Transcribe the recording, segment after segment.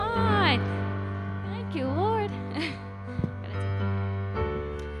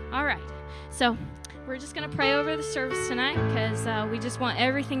So we're just going to pray over the service tonight because we just want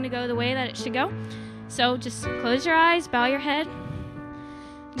everything to go the way that it should go. So just close your eyes, bow your head.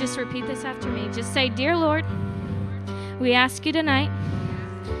 Just repeat this after me. Just say, Dear Lord, we ask you tonight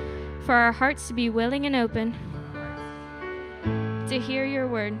for our hearts to be willing and open to hear your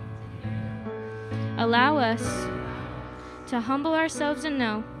word. Allow us to humble ourselves and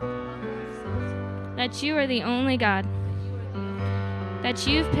know that you are the only God, that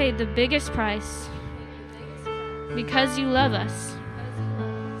you've paid the biggest price because you love us.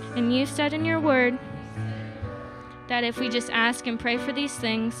 And you said in your word that if we just ask and pray for these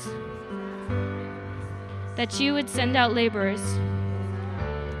things, that you would send out laborers.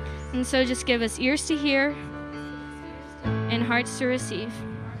 And so just give us ears to hear and hearts to receive.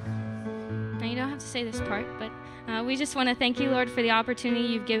 Now, you don't have to say this part, but we just want to thank you, Lord, for the opportunity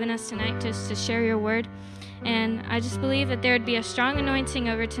you've given us tonight to share your word. And I just believe that there would be a strong anointing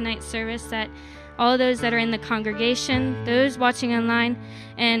over tonight's service, that all those that are in the congregation, those watching online,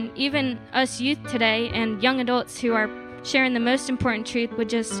 and even us youth today and young adults who are sharing the most important truth would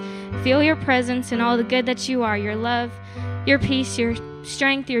just feel your presence and all the good that you are, your love, your peace, your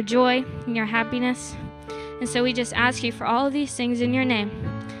strength, your joy, and your happiness. And so we just ask you for all of these things in your name.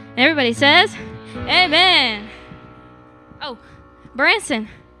 And everybody says, Amen. Oh, Branson,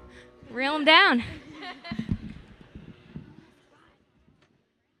 reel him down.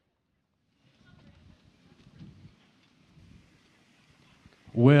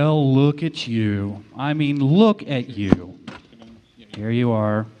 Well, look at you. I mean, look at you. Here you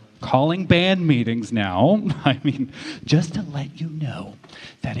are, calling band meetings now. I mean, just to let you know,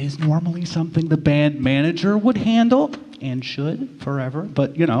 that is normally something the band manager would handle and should forever.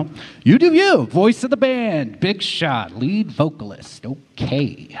 But, you know, you do you. Voice of the band, big shot, lead vocalist.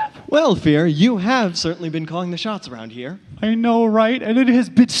 Okay. Well, Fear, you have certainly been calling the shots around here. I know, right? And it has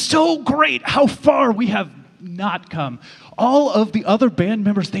been so great how far we have not come. All of the other band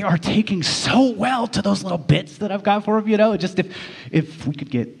members, they are taking so well to those little bits that I've got for them, you know. Just if we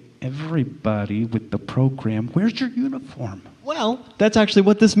could get everybody with the program. Where's your uniform? Well, that's actually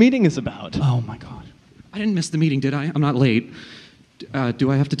what this meeting is about. Oh, my God. I didn't miss the meeting, did I? I'm not late.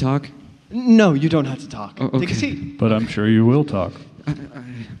 Do I have to talk? No, you don't have to talk. Oh, okay. Take a seat. But I'm sure you will talk.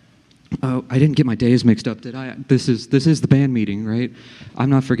 I didn't get my days mixed up, did I? This is the band meeting, right?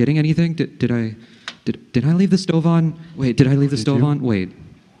 I'm not forgetting anything? Did I leave the stove on? Wait, did I leave the stove on? Wait,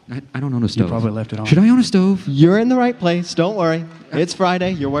 I don't own a stove. You probably left it on. Should I own a stove? You're in the right place. Don't worry. It's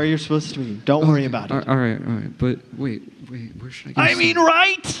Friday. You're where you're supposed to be. Don't worry about it. All right. But wait. Where should I get I mean,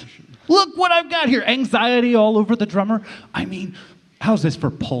 right? Look what I've got here. Anxiety all over the drummer. I mean, how's this for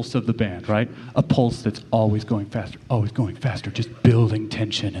pulse of the band, right? A pulse that's always going faster, just building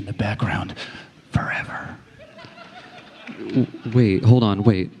tension in the background forever. Wait, hold on,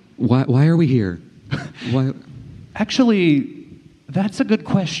 wait. Why are we here? Why? Actually, that's a good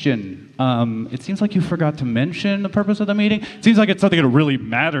question. It seems like you forgot to mention the purpose of the meeting. It seems like it's something that really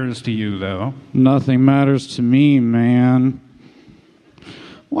matters to you, though. Nothing matters to me, man.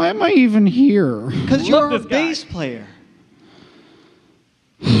 Why am I even here? Because you're a bass player.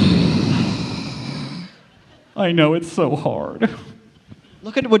 I know, it's so hard.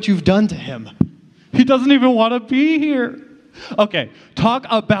 Look at what you've done to him. He doesn't even want to be here. Okay, talk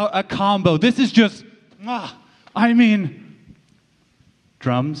about a combo. This is just,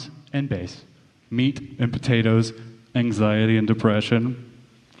 drums and bass, meat and potatoes, anxiety and depression.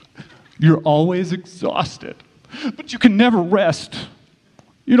 You're always exhausted, but you can never rest.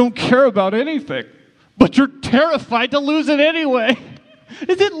 You don't care about anything, but you're terrified to lose it anyway.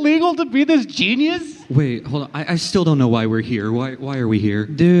 Is it legal to be this genius? Wait, hold on. I still don't know why we're here. Why are we here?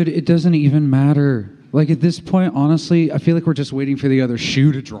 Dude, it doesn't even matter. Like, at this point, honestly, I feel like we're just waiting for the other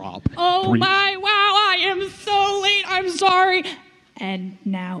shoe to drop. Oh my, wow, I am so late, I'm sorry. And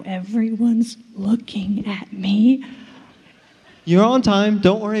now everyone's looking at me. You're on time,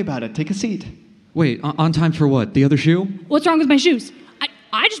 don't worry about it. Take a seat. Wait, on time for what? The other shoe? What's wrong with my shoes?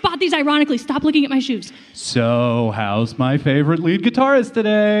 I just bought these ironically. Stop looking at my shoes. So, how's my favorite lead guitarist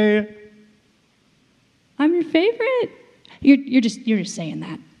today? I'm your favorite? You're just saying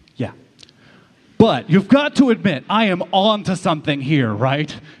that. Yeah. But you've got to admit, I am on to something here,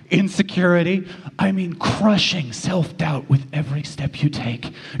 right? Insecurity. I mean, crushing self-doubt with every step you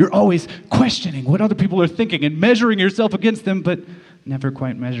take. You're always questioning what other people are thinking and measuring yourself against them, but never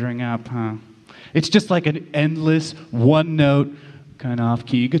quite measuring up, huh? It's just like an endless, one-note, kind of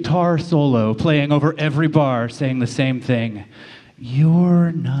off-key guitar solo playing over every bar, saying the same thing.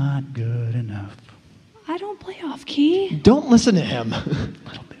 You're not good enough. I don't play off-key. Don't listen to him. A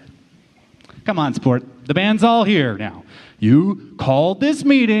little bit. Come on, sport. The band's all here now. You called this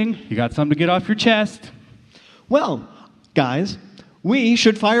meeting. You got something to get off your chest. Well, guys, we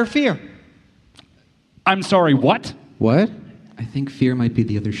should fire Fear. I'm sorry, what? What? I think fear might be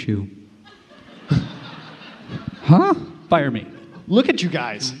the other shoe. Huh? Fire me. Look at you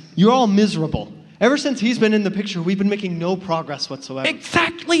guys. You're all miserable. Ever since he's been in the picture, we've been making no progress whatsoever.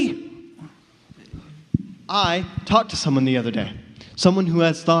 Exactly. I talked to someone the other day. Someone who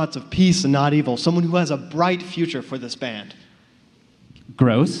has thoughts of peace and not evil. Someone who has a bright future for this band.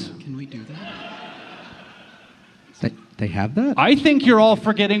 Gross. Can we do that? They have that? I think you're all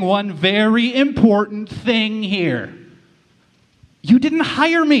forgetting one very important thing here. You didn't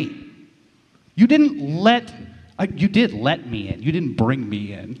hire me. You didn't you did let me in. You didn't bring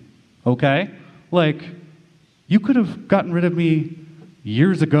me in. Okay? Like, you could have gotten rid of me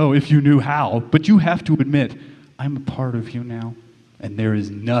years ago if you knew how, but you have to admit, I'm a part of you now, and there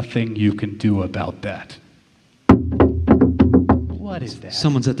is nothing you can do about that. What is that?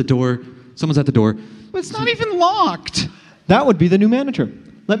 Someone's at the door. Someone's at the door. It's not even locked. That would be the new manager.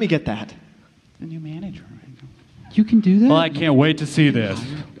 Let me get that. The new manager. You can do that? Well, I can't wait to see this.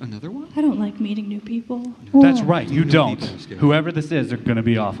 Another one? I don't like meeting new people. That's right, you don't. Whoever this is, they're going to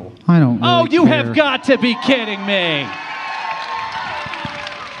be awful. I don't really Oh, you care. have got to be kidding me.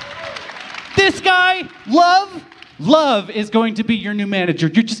 This guy, Love is going to be your new manager.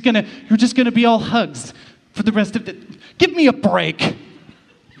 You're just gonna be all hugs for the rest of the. Give me a break.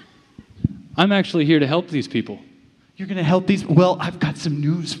 I'm actually here to help these people. You're gonna help these. Well, I've got some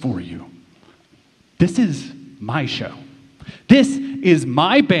news for you. This is my show. This is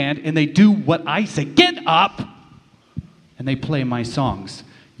my band, and they do what I say. Get up, and they play my songs.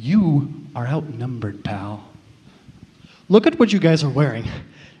 You are outnumbered, pal. Look at what you guys are wearing.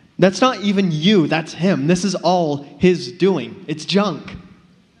 That's not even you, that's him. This is all his doing. It's junk.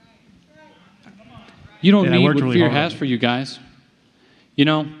 You don't And I need worked what really fear hard. has for you guys. You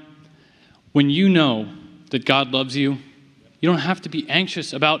know, when you know that God loves you, you don't have to be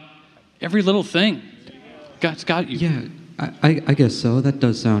anxious about every little thing. God's got you. Yeah, I guess so. That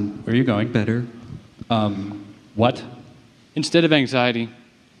does sound Where are you going? better. What? Instead of anxiety,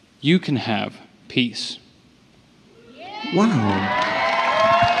 you can have peace. Wow.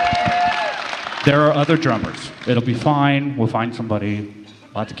 There are other drummers. It'll be fine. We'll find somebody.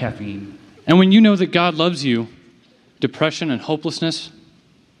 Lots of caffeine. And when you know that God loves you, depression and hopelessness,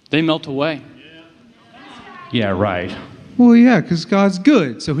 they melt away. Yeah, right. Well, yeah, because God's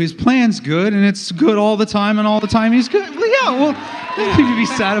good. So his plan's good, and it's good all the time, and all the time he's good. Well, yeah, well, you don't need to be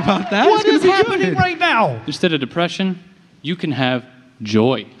sad about that. What It's is gonna be happening good. right now? Instead of depression, you can have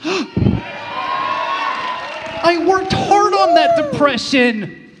joy. I worked hard on that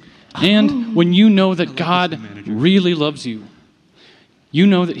depression. And when you know that God really loves you, you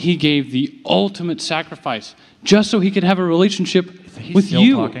know that he gave the ultimate sacrifice just so he could have a relationship He's with still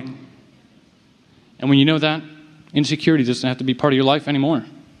you. talking. And when you know that, insecurity doesn't have to be part of your life anymore.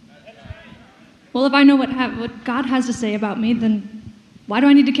 Well, if I know what God has to say about me, then why do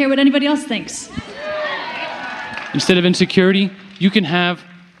I need to care what anybody else thinks? Instead of insecurity, you can have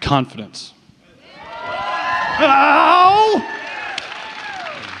confidence. Ow!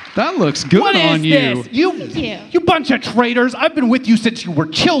 That looks good What on is you. this? You bunch of traitors. I've been with you since you were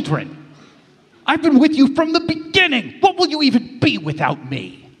children. I've been with you from the beginning. What will you even be without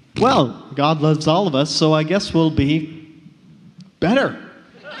me? Well, God loves all of us, so I guess we'll be better.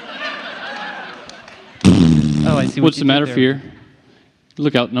 Oh, I see. What's the matter, Fear? You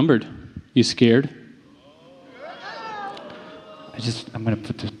look outnumbered. You scared? I'm gonna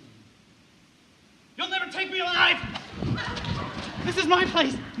put the. You'll never take me alive. This is my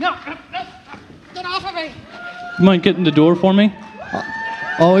place. No, get off of me. You mind getting the door for me?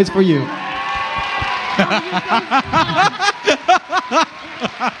 Always for you.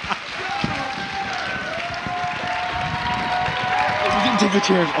 We didn't take the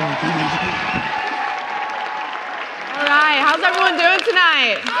chairs. All right, how's everyone doing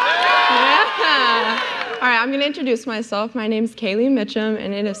tonight? Yeah. All right, I'm going to introduce myself. My name's Kaylee Mitchum,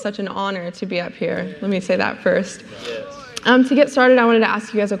 and it is such an honor to be up here. Let me say that first. To get started, I wanted to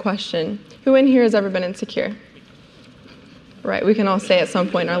ask you guys a question. Who in here has ever been insecure? Right, we can all say at some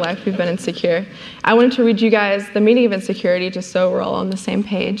point in our life we've been insecure. I wanted to read you guys the meaning of insecurity just so we're all on the same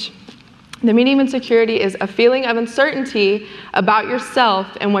page. The meaning of insecurity is a feeling of uncertainty about yourself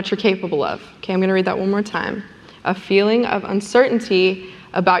and what you're capable of. Okay, I'm going to read that one more time. A feeling of uncertainty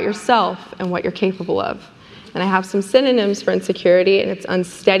about yourself and what you're capable of. And I have some synonyms for insecurity, and it's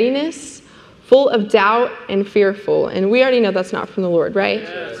unsteadiness, full of doubt, and fearful. And we already know that's not from the Lord, right?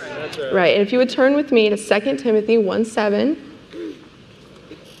 Yes, that's right. Right, and if you would turn with me to 2 Timothy 1:7.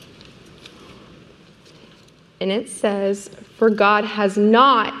 And it says, "For God has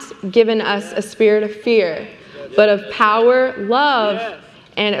not given us a spirit of fear, but of power, love,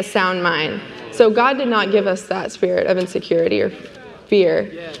 and a sound mind." So God did not give us that spirit of insecurity or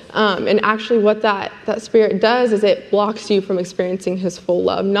fear. And actually what that spirit does is it blocks you from experiencing his full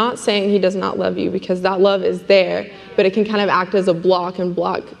love. Not saying he does not love you, because that love is there, but it can kind of act as a block and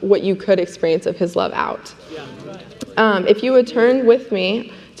block what you could experience of his love out. If you would turn with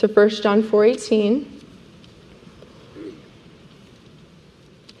me to 1 John 4:18.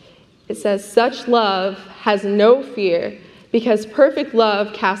 It says, "Such love has no fear, because perfect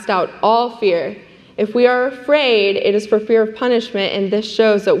love casts out all fear. If we are afraid, it is for fear of punishment, and this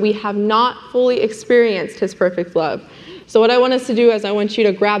shows that we have not fully experienced his perfect love." So what I want us to do is I want you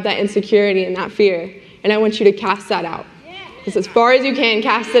to grab that insecurity and that fear, and I want you to cast that out. Just as far as you can,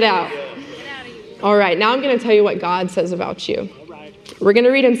 cast it out. All right, now I'm going to tell you what God says about you. We're going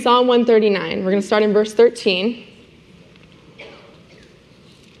to read in Psalm 139. We're going to start in verse 13.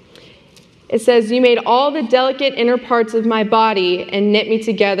 It says, "You made all the delicate inner parts of my body and knit me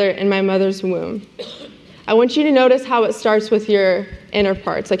together in my mother's womb." I want you to notice how it starts with your inner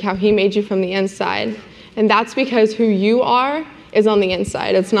parts, like how he made you from the inside. And that's because who you are is on the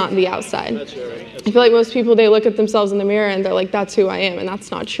inside. It's not the outside. I feel like most people, they look at themselves in the mirror and they're like, that's who I am. And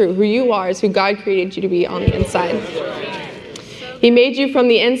that's not true. Who you are is who God created you to be on the inside. He made you from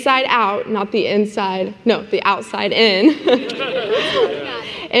the inside out, not the outside in.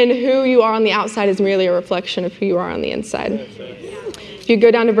 And who you are on the outside is merely a reflection of who you are on the inside. If you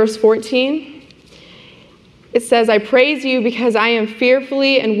go down to verse 14, it says, "I praise you because I am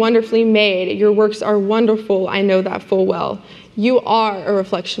fearfully and wonderfully made. Your works are wonderful. I know that full well." You are a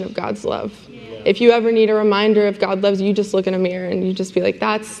reflection of God's love. If you ever need a reminder if God loves you, you just look in a mirror and you just be like,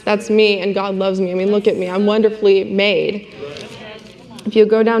 that's me and God loves me. I mean, look at me. I'm wonderfully made. If you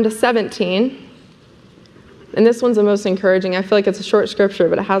go down to 17, and this one's the most encouraging. I feel like it's a short scripture,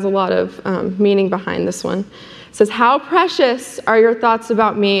 but it has a lot of meaning behind this one. It says, "How precious are your thoughts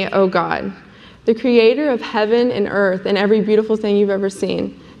about me, O God, the creator of heaven and earth and every beautiful thing you've ever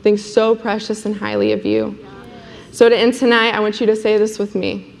seen. Things so precious and highly of you." So to end tonight, I want you to say this with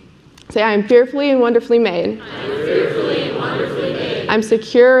me. Say, "I am fearfully and wonderfully made. I'm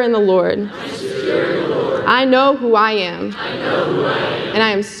secure in the Lord. I know who I am. And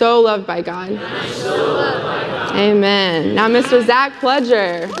I am so loved by God." Amen. Now, Mr. Zach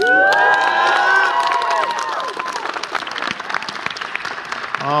Pledger.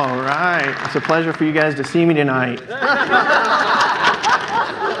 All right. It's a pleasure for you guys to see me tonight.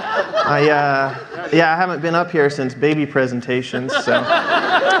 I haven't been up here since baby presentations, so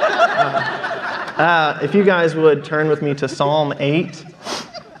if you guys would turn with me to Psalm 8.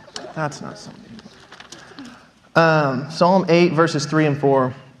 That's not something. Psalm 8, verses 3 and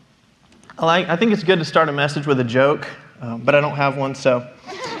 4. I think it's good to start a message with a joke, but I don't have one, so.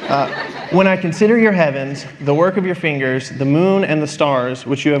 "When I consider your heavens, the work of your fingers, the moon and the stars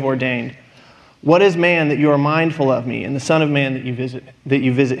which you have ordained, what is man that you are mindful of me, and the son of man that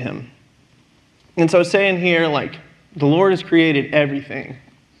you visit him?" And so it's saying here, like, the Lord has created everything,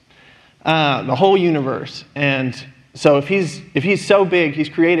 the whole universe. And so if he's so big, he's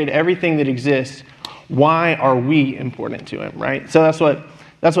created everything that exists, why are we important to him, right? So that's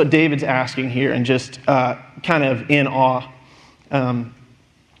what David's asking here, and just kind of in awe.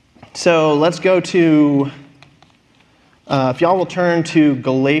 So let's go to, if y'all will turn to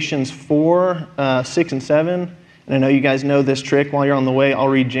Galatians 4, 6 and 7. And I know you guys know this trick. While you're on the way, I'll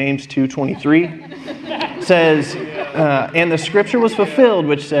read James 2:23. It says, "And the scripture was fulfilled,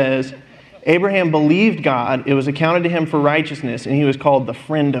 which says, Abraham believed God, it was accounted to him for righteousness, and he was called the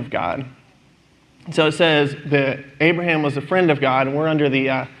friend of God." So it says that Abraham was a friend of God, and we're under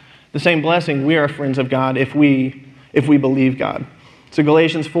the same blessing. We are friends of God if we believe God. So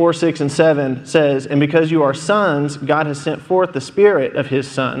Galatians 4, 6, and 7 says, "And because you are sons, God has sent forth the Spirit of His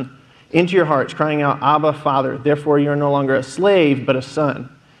Son into your hearts, crying out, Abba, Father. Therefore you are no longer a slave, but a son.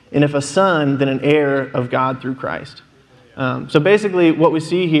 And if a son, then an heir of God through Christ." So basically what we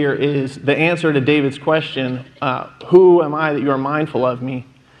see here is the answer to David's question, who am I that you are mindful of me?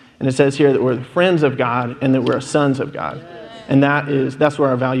 And it says here that we're the friends of God and that we're sons of God. And that's where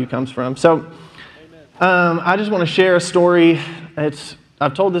our value comes from. So I just want to share a story.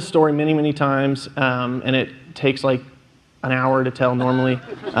 I've told this story many, many times, and it takes like an hour to tell normally.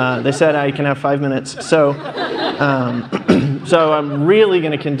 They said I can have 5 minutes. So I'm really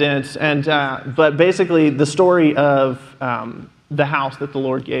going to condense. But basically the story of the house that the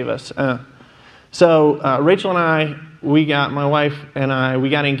Lord gave us. So Rachel and I, my wife and I, we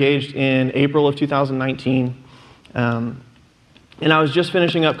got engaged in April of 2019. And I was just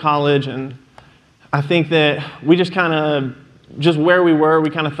finishing up college, and I think that we just kind of, just where we were, we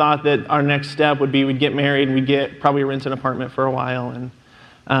kind of thought that our next step would be we'd get married and we'd get probably rent an apartment for a while,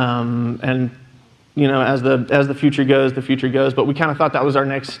 and you know, as the future goes, the future goes. But we kind of thought that was our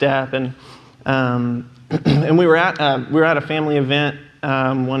next step, and and we were at a family event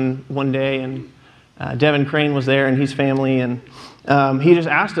one day, and Devin Crane was there and his family, and he just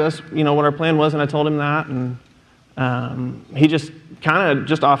asked us, you know, what our plan was, and I told him that, and he just kind of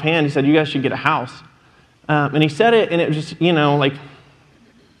just offhand, he said, you guys should get a house. And he said it, and it was just, you know, like,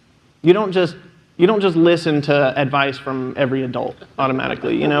 you don't just listen to advice from every adult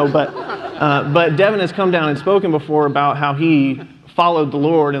automatically, you know, but Devin has come down and spoken before about how he followed the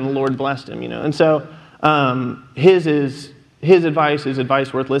Lord and the Lord blessed him, you know, and so his advice is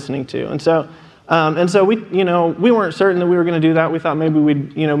advice worth listening to, and so we, you know, we weren't certain that we were going to do that. We thought maybe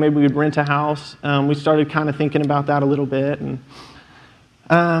we'd rent a house. We started kind of thinking about that a little bit, and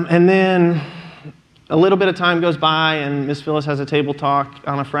then a little bit of time goes by, and Miss Phyllis has a table talk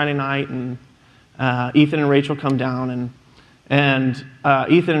on a Friday night, and Ethan and Rachel come down, and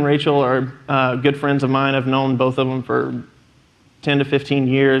Ethan and Rachel are good friends of mine. I've known both of them for 10 to 15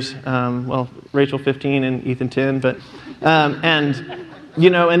 years. Well, Rachel 15 and Ethan 10, but and you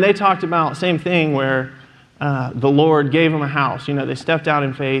know, and they talked about same thing where the Lord gave them a house. You know, they stepped out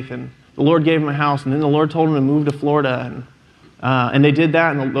in faith, and the Lord gave them a house, and then the Lord told them to move to Florida, and they did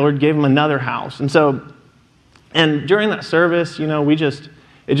that, and the Lord gave them another house. And so, and during that service, you know, it just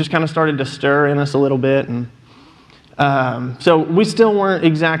kind of started to stir in us a little bit, and so we still weren't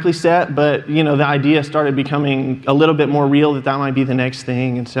exactly set, but, you know, the idea started becoming a little bit more real that might be the next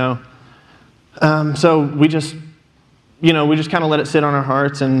thing, and so we just, you know, we just kind of let it sit on our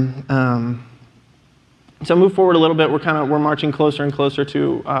hearts, and so move forward a little bit. We're marching closer and closer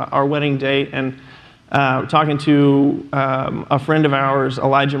to our wedding date, and we're talking to a friend of ours,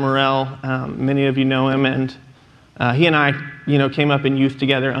 Elijah Morrell. Many of you know him, and he and I, you know, came up in youth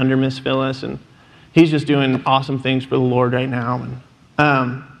together under Miss Phyllis, and he's just doing awesome things for the Lord right now.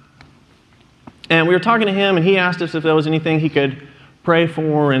 And we were talking to him, and he asked us if there was anything he could pray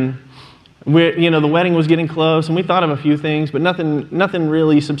for, and you know, the wedding was getting close, and we thought of a few things, but nothing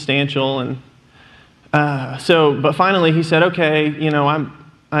really substantial. And but finally he said, "Okay, you know,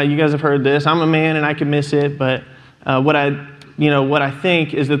 you guys have heard this. I'm a man, and I can miss it, but what I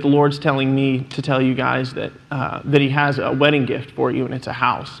think is that the Lord's telling me to tell you guys that He has a wedding gift for you, and it's a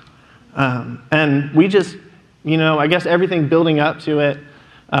house." And we just, you know, I guess everything building up to it,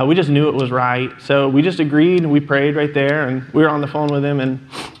 we just knew it was right. So we just agreed, and we prayed right there, and we were on the phone with him, and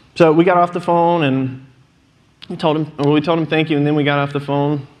so we got off the phone, and we told him thank you, and then we got off the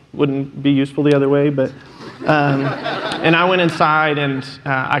phone. Wouldn't be useful the other way, but and I went inside, and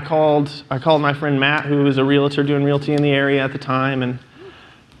I called my friend Matt, who was a realtor doing realty in the area at the time, and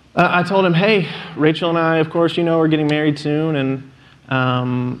I told him, "Hey, Rachel and I, of course, you know, we're getting married soon, and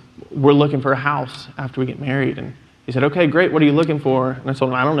we're looking for a house after we get married." And he said, "Okay, great. What are you looking for?" And I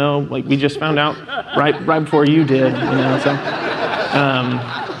told him, "I don't know. Like, we just found out right before you did, you know."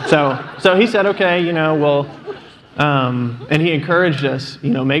 So he said, "Okay, you know, well." And he encouraged us,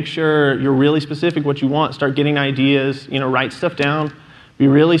 you know, make sure you're really specific what you want. Start getting ideas, you know, write stuff down. Be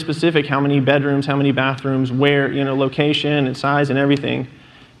really specific, how many bedrooms, how many bathrooms, where, you know, location and size and everything.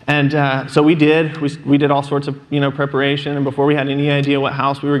 And so we did. We did all sorts of, you know, preparation. And before we had any idea what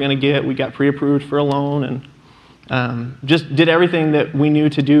house we were going to get, we got pre-approved for a loan, and just did everything that we knew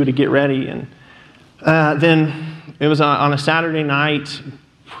to do to get ready. And then it was on a Saturday night,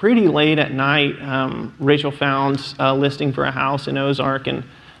 pretty late at night, Rachel found a listing for a house in Ozark, and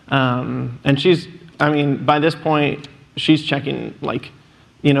she's, I mean, by this point, she's checking, like,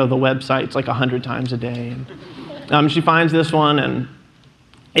 you know, the websites like 100 times a day. And she finds this one, and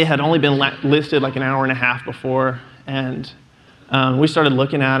it had only been listed like an hour and a half before, and we started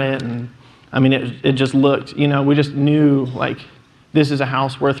looking at it, and I mean, it just looked, you know, we just knew, like, this is a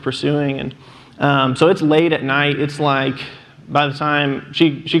house worth pursuing. And so it's late at night. It's like, by the time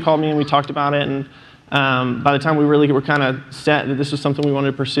she called me and we talked about it, and by the time we really were kind of set that this was something we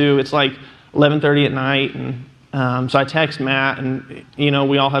wanted to pursue, it's like 11:30 at night, and so I text Matt, and, you know,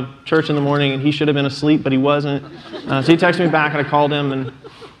 we all have church in the morning, and he should have been asleep, but he wasn't. So he texted me back, and I called him, and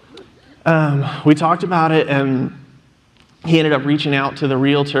we talked about it, and he ended up reaching out to the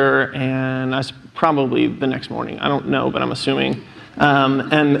realtor, and probably the next morning. I don't know, but I'm assuming.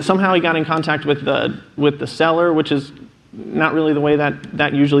 And somehow he got in contact with the seller, which is not really the way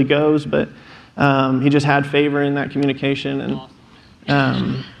that usually goes, but he just had favor in that communication,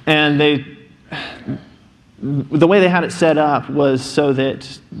 and the way they had it set up was so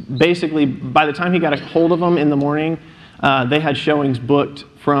that basically by the time he got a hold of them in the morning, they had showings booked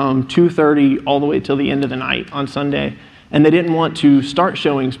from 2:30 all the way till the end of the night on Sunday. And they didn't want to start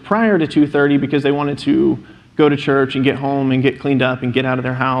showings prior to 2:30 because they wanted to go to church and get home and get cleaned up and get out of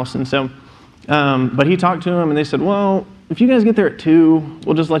their house. And so, but he talked to them and they said, well, if you guys get there at 2,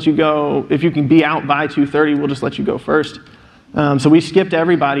 we'll just let you go. If you can be out by 2:30, we'll just let you go first. So we skipped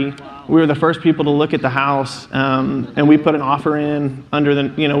everybody. We were the first people to look at the house, and we put an offer in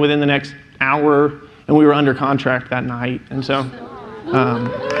within the next hour, and we were under contract that night. And so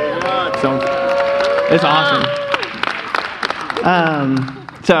it's awesome.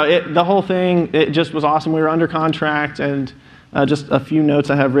 The whole thing, it just was awesome. We were under contract, and just a few notes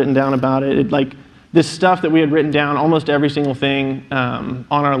I have written down about it. This stuff that we had written down, almost every single thing on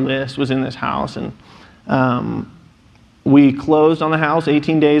our list was in this house. And we closed on the house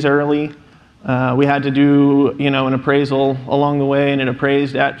 18 days early. We had to do, an appraisal along the way, and it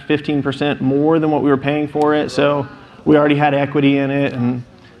appraised at 15% more than what we were paying for it. So we already had equity in it, and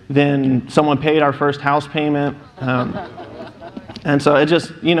then someone paid our first house payment. And so it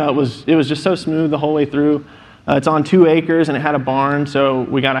just, it was just so smooth the whole way through. It's on 2 acres, and it had a barn, so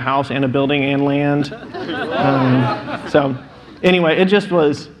we got a house and a building and land. So anyway, it just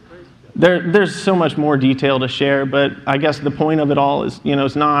was, there's so much more detail to share, but I guess the point of it all is,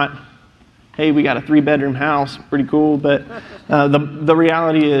 it's not, hey, we got a 3-bedroom house, pretty cool, but the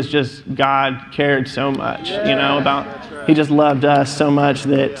reality is just God cared so much, he just loved us so much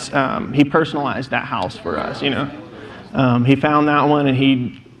that he personalized that house for us, He found that one, and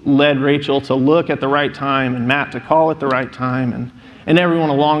he led Rachel to look at the right time and Matt to call at the right time and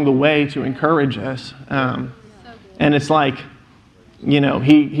everyone along the way to encourage us. And it's like,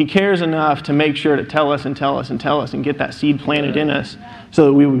 he cares enough to make sure to tell us and get that seed planted in us so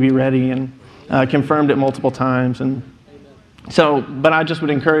that we would be ready, and confirmed it multiple times. And so, but I just would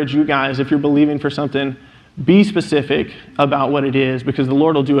encourage you guys, if you're believing for something, be specific about what it is, because the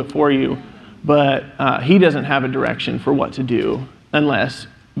Lord will do it for you. But he doesn't have a direction for what to do unless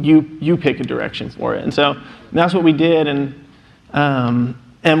you pick a direction for it. And so that's what we did. And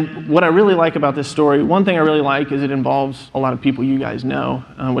what I really like about this story, one thing I really like is it involves a lot of people you guys know,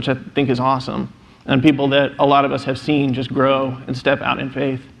 which I think is awesome, and people that a lot of us have seen just grow and step out in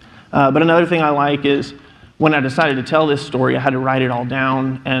faith. But another thing I like is when I decided to tell this story, I had to write it all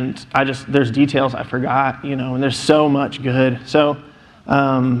down, and there's details I forgot, and there's so much good. So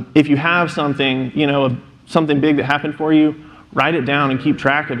if you have something, something big that happened for you, write it down and keep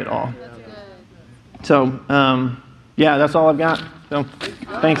track of it all. So, that's all I've got. So,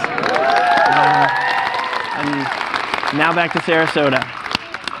 thanks. And now back to Sarasota.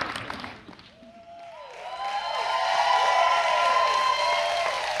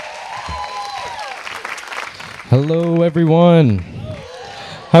 Hello, everyone.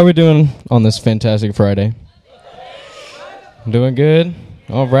 How are we doing on this fantastic Friday? Doing good?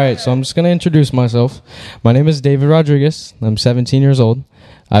 All right, so I'm just going to introduce myself. My name is David Rodriguez. I'm 17 years old.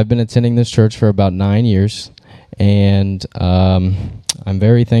 I've been attending this church for about 9 years, and I'm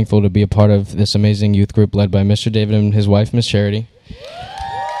very thankful to be a part of this amazing youth group led by Mr. David and his wife, Miss Charity.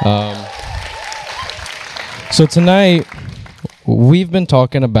 So tonight, we've been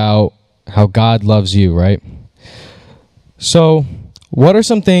talking about how God loves you, right? So what are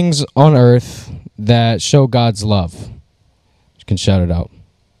some things on earth that show God's love? You can shout it out.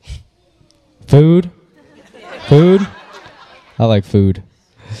 Food? Food? I like food.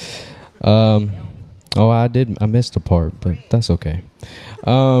 I missed a part, but that's okay.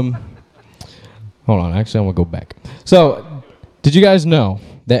 Hold on, actually I'm going to go back. So, did you guys know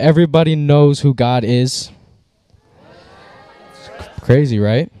that everybody knows who God is? It's crazy,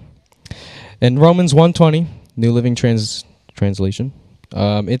 right? In Romans 1:20, New Living Translation,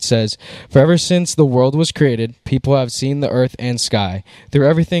 it says, "For ever since the world was created, people have seen the earth and sky. Through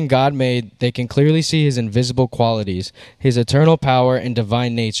everything God made, they can clearly see his invisible qualities, his eternal power and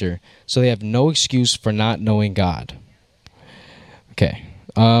divine nature, so they have no excuse for not knowing God." Okay,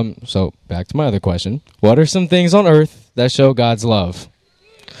 so back to my other question. What are some things on earth that show God's love?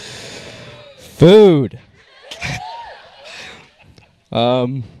 Food.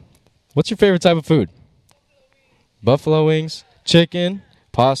 What's your favorite type of food? Buffalo wings? Chicken,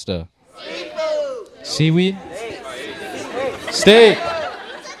 pasta, seaweed, steak.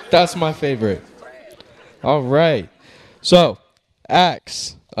 That's my favorite. All right. So,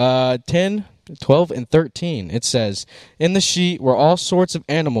 Acts 10, 12, and 13. It says, "In the sheet were all sorts of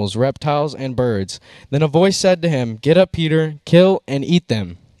animals, reptiles, and birds. Then a voice said to him, 'Get up, Peter, kill and eat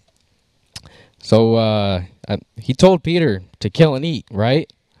them.'" So, he told Peter to kill and eat,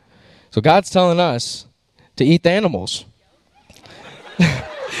 right? So God's telling us to eat the animals.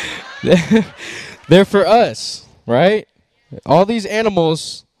 They're for us, right? All these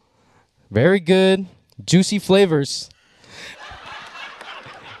animals, very good, juicy flavors.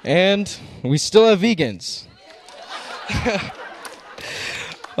 And we still have vegans.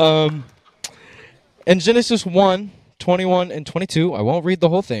 In Genesis 1, 21 and 22, I won't read the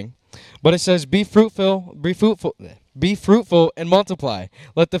whole thing, but it says, be fruitful and multiply.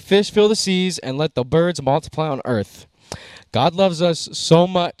 Let the fish fill the seas and let the birds multiply on earth. God loves us so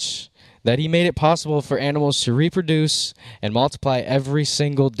much that he made it possible for animals to reproduce and multiply every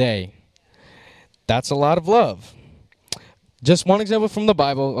single day. That's a lot of love. Just one example from the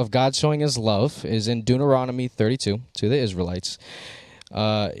Bible of God showing his love is in Deuteronomy 32 to the Israelites.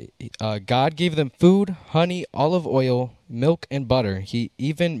 God gave them food, honey, olive oil, milk, and butter. He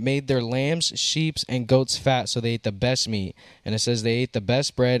even made their lambs, sheep, and goats fat, so they ate the best meat. And it says they ate the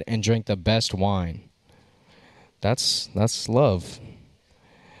best bread and drank the best wine. That's love.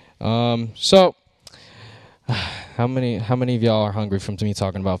 So, how many of y'all are hungry from me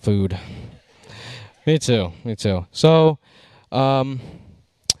talking about food? Me too. So, who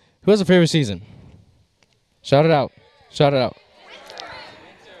has a favorite season? Shout it out.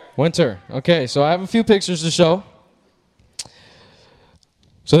 Winter. Okay, so I have a few pictures to show.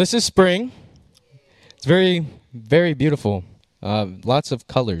 So this is spring. It's very, very beautiful. Lots of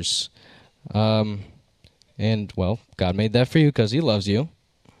colors. And, well, God made that for you because he loves you.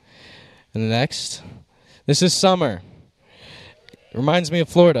 And the next, this is summer. It reminds me of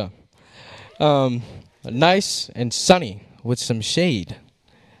Florida. Nice and sunny with some shade.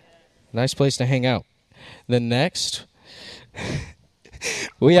 Nice place to hang out. The next,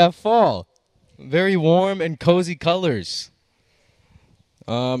 we have fall. Very warm and cozy colors.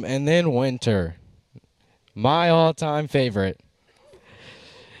 And then winter. My all-time favorite.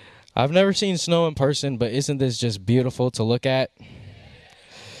 I've never seen snow in person, but isn't this just beautiful to look at?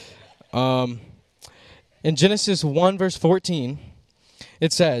 In Genesis 1, verse 14,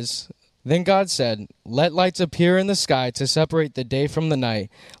 it says, then God said, let lights appear in the sky to separate the day from the night.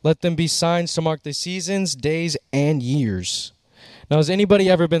 Let them be signs to mark the seasons, days, and years. Now, has anybody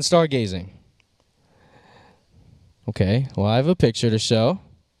ever been stargazing? Okay, well, I have a picture to show.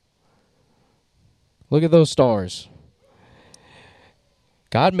 Look at those stars.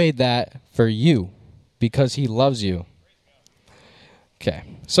 God made that for you because he loves you. Okay,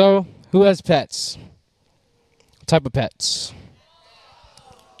 so who has pets? What type of pets?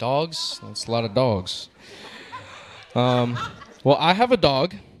 Dogs? That's a lot of dogs. Well, I have a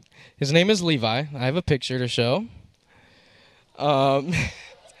dog. His name is Levi. I have a picture to show. So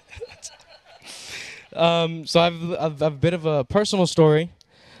I've a bit of a personal story.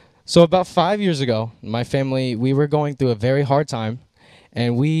 So about 5 years ago, my family, we were going through a very hard time,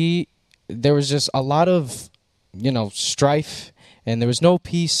 and there was just a lot of, strife, and there was no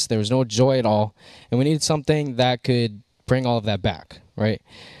peace, there was no joy at all, and we needed something that could bring all of that back, right?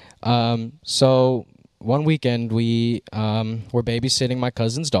 So one weekend we were babysitting my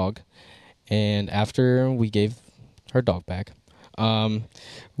cousin's dog, and after we gave her dog back,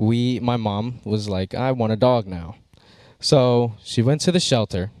 my mom was like, I want a dog now. So she went to the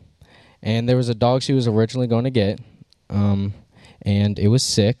shelter, and there was a dog she was originally going to get, and it was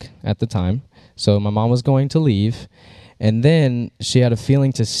sick at the time, so my mom was going to leave, and then she had a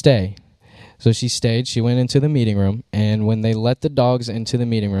feeling to stay. So she stayed, she went into the meeting room, and when they let the dogs into the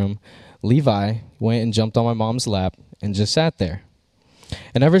meeting room, Levi went and jumped on my mom's lap and just sat there.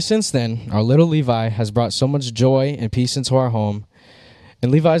 And ever since then, our little Levi has brought so much joy and peace into our home.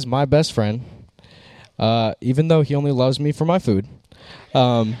 And Levi's my best friend, even though he only loves me for my food.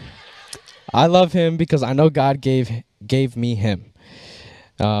 I love him because I know God gave me him.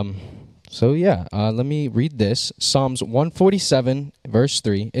 Let me read this. Psalms 147, verse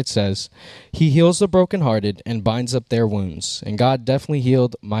 3, it says, he heals the brokenhearted and binds up their wounds. And God definitely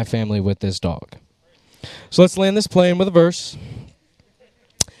healed my family with this dog. So let's land this plane with a verse.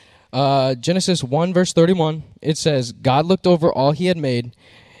 Genesis 1, verse 31, it says, God looked over all he had made,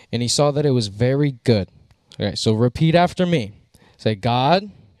 and he saw that it was very good. Okay, so repeat after me. Say, God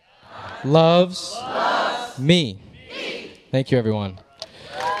loves me. Thank you, everyone.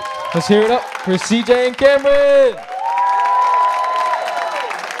 Let's hear it up for CJ and Cameron.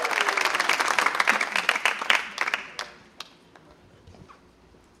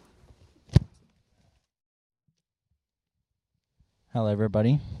 Hello,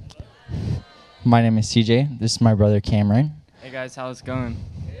 everybody. My name is CJ. This is my brother, Cameron. Hey, guys. How's it going?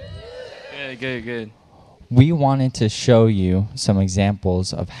 Good. We wanted to show you some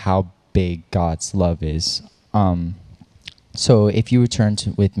examples of how big God's love is. So if you would turn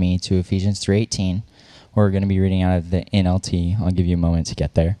with me to Ephesians 3:18, we're going to be reading out of the NLT. I'll give you a moment to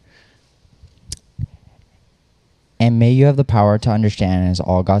get there. And may you have the power to understand, as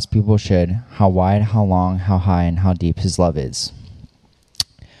all God's people should, how wide, how long, how high, and how deep his love is.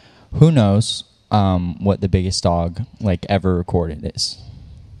 Who knows what the biggest dog ever recorded is?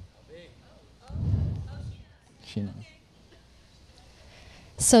 She knows.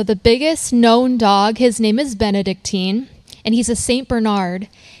 So the biggest known dog, his name is Benedictine, and he's a Saint Bernard.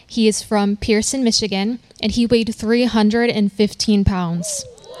 He is from Pearson, Michigan, and he weighed 315 pounds.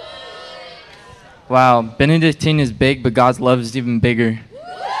 Wow, Benedictine is big, but God's love is even bigger.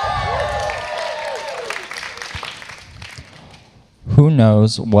 Who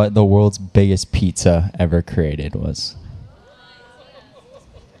knows what the world's biggest pizza ever created was?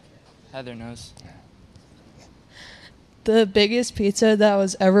 Heather knows. The biggest pizza that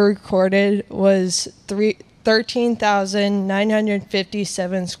was ever recorded was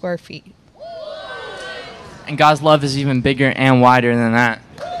 13,957 square feet. And God's love is even bigger and wider than that.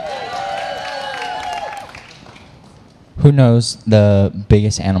 Who knows the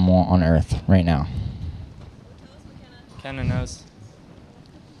biggest animal on earth right now? Kenna knows.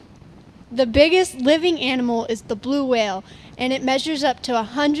 The biggest living animal is the blue whale, and it measures up to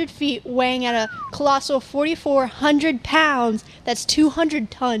 100 feet, weighing at a colossal 4,400 pounds. That's 200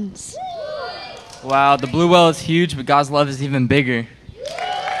 tons. Wow, the blue whale is huge, but God's love is even bigger.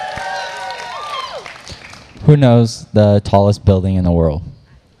 Who knows the tallest building in the world?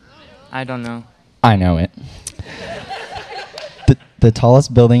 I don't know. I know it. The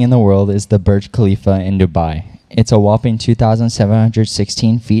tallest building in the world is the Burj Khalifa in Dubai. It's a whopping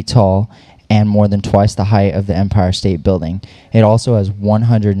 2,716 feet tall and more than twice the height of the Empire State Building. It also has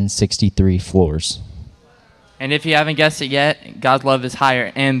 163 floors. And if you haven't guessed it yet, God's love is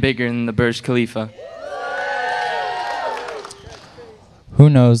higher and bigger than the Burj Khalifa. Who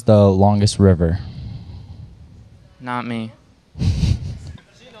knows the longest river? Not me.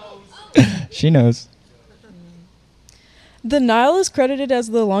 She knows. The Nile is credited as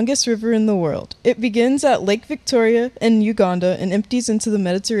the longest river in the world. It begins at Lake Victoria in Uganda and empties into the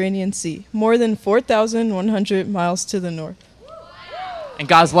Mediterranean Sea, more than 4,100 miles to the north. And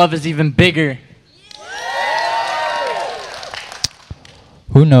God's love is even bigger.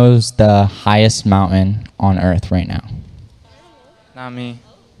 Who knows the highest mountain on earth right now? Not me.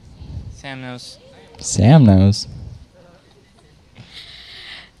 Sam knows. Sam knows.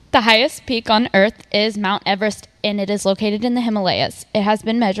 The highest peak on Earth is Mount Everest, and it is located in the Himalayas. It has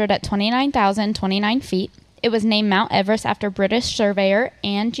been measured at 29,029 feet. It was named Mount Everest after British surveyor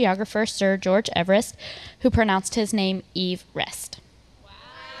and geographer Sir George Everest, who pronounced his name Eve Rest.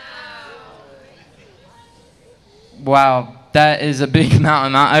 Wow, that is a big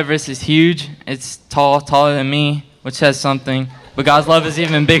mountain. Mount Everest is huge. It's tall, taller than me, which says something. But God's love is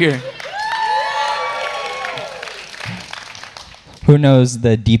even bigger. Who knows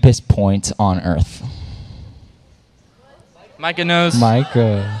the deepest point on earth? Micah knows.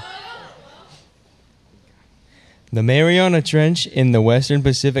 Micah. The Mariana Trench in the western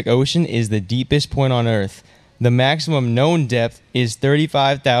Pacific Ocean is the deepest point on Earth. The maximum known depth is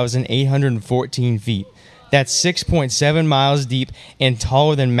 35,814 feet. That's 6.7 miles deep and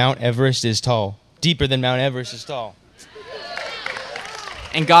taller than Mount Everest is tall. Deeper than Mount Everest is tall.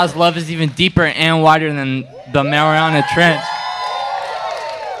 And God's love is even deeper and wider than the Mariana Trench.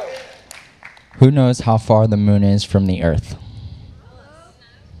 Who knows how far the moon is from the earth?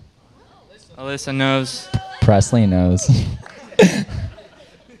 Alyssa knows. Presley knows.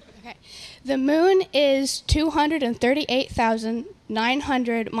 The moon is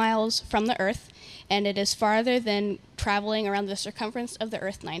 238,900 miles from the earth, and it is farther than traveling around the circumference of the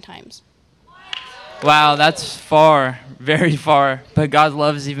earth 9 times. Wow, that's far, very far. But God's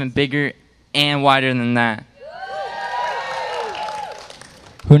love is even bigger and wider than that.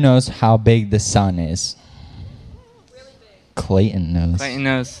 Who knows how big the sun is? Clayton knows. Clayton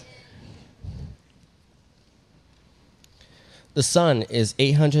knows. The sun is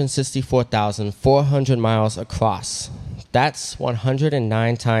 864,400 miles across. That's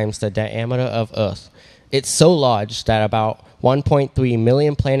 109 times the diameter of Earth. It's so large that about 1.3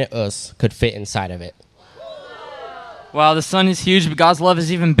 million planet Earths could fit inside of it. Wow, the sun is huge, but God's love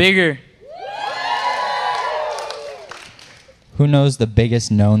is even bigger. Who knows the biggest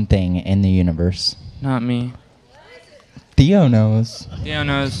known thing in the universe? Not me. Theo knows. Theo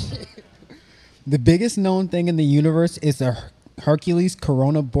knows. The biggest known thing in the universe is the Hercules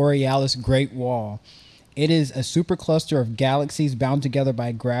Corona Borealis Great Wall. It is a supercluster of galaxies bound together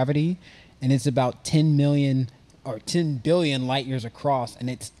by gravity, and it's about 10 billion light years across, and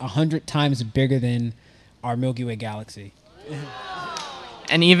it's 100 times bigger than our Milky Way galaxy.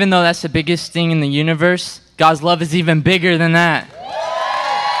 And even though that's the biggest thing in the universe, God's love is even bigger than that.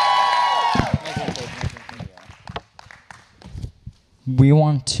 we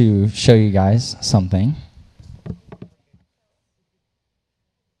want to show you guys something.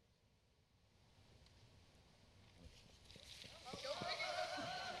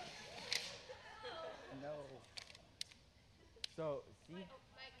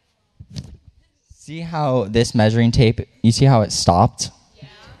 See how this measuring tape, you see how it stopped? Yeah.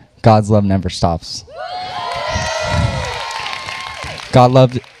 God's love never stops.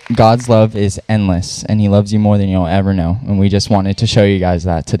 God's love is endless, and he loves you more than you'll ever know. And we just wanted to show you guys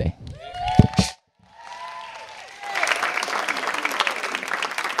that today.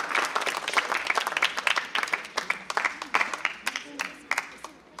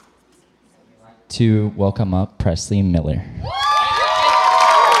 To welcome up Presley Miller.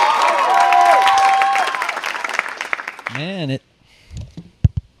 Man,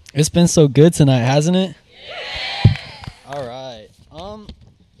 it's been so good tonight, hasn't it? Yeah. All right.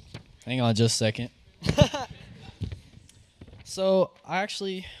 Hang on just a second. So I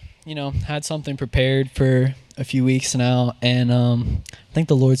actually, had something prepared for a few weeks now, and I think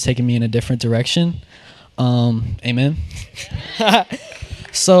the Lord's taking me in a different direction. Amen.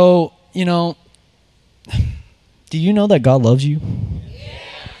 So, do you know that God loves you?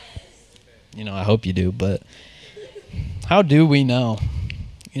 I hope you do, but how do we know?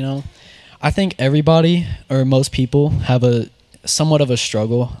 I think everybody or most people have a somewhat of a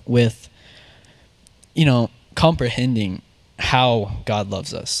struggle with, comprehending how God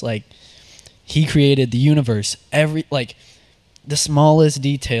loves us. Like, he created the universe, the smallest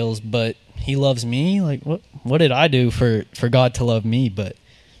details, but he loves me. Like, what did I do for God to love me? But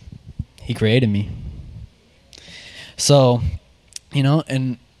he created me. So,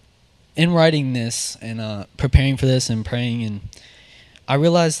 and in writing this and preparing for this and praying, and I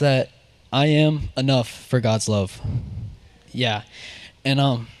realized that I am enough for God's love. Yeah.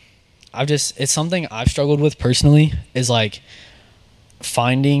 And it's something I've struggled with personally, is like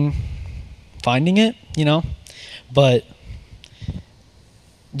finding it, but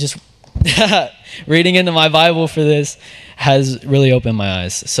just reading into my Bible for this has really opened my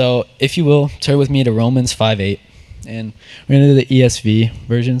eyes. So if you will, turn with me to Romans 5:8, and we're going to do the ESV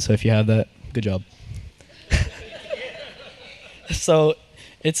version. So if you have that, good job. So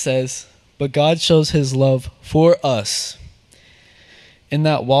it says, "But God shows his love for us, in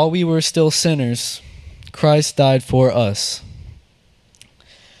that while we were still sinners, Christ died for us."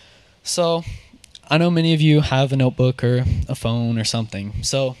 So I know many of you have a notebook or a phone or something.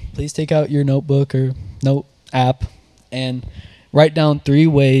 So please take out your notebook or note app and write down 3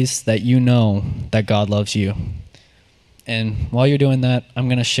 ways that you know that God loves you. And while you're doing that, I'm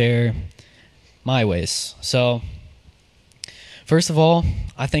going to share my ways. So first of all,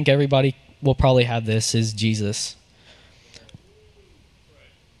 I think everybody will probably have this, is Jesus.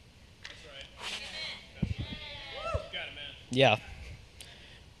 Yeah.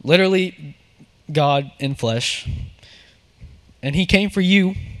 Literally God in flesh. And he came for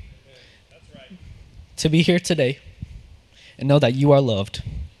you to be here today and know that you are loved.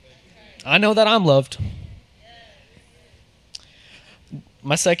 I know that I'm loved.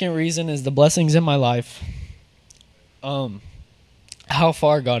 My second reason is the blessings in my life. How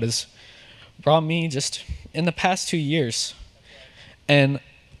far God has brought me just in the past 2 years. And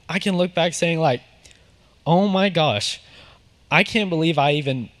I can look back saying like, oh my gosh, I can't believe I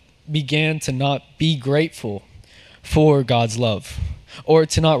even began to not be grateful for God's love or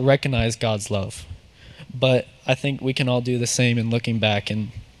to not recognize God's love. But I think we can all do the same in looking back.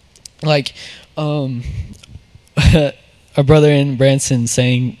 And like our brother in Branson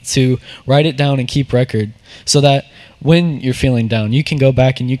saying to write it down and keep record, so that when you're feeling down, you can go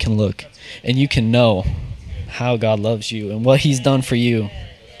back and you can look and you can know how God loves you and what he's done for you.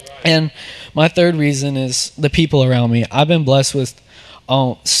 And my third reason is the people around me. I've been blessed with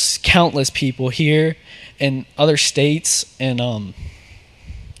countless people here in other states, and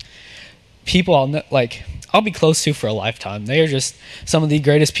people I'll be close to for a lifetime. They are just some of the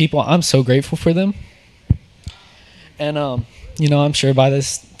greatest people. I'm so grateful for them. And I'm sure by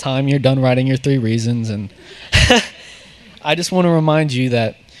this time you're done writing your 3 reasons, and I just want to remind you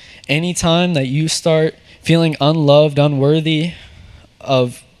that anytime that you start feeling unloved, unworthy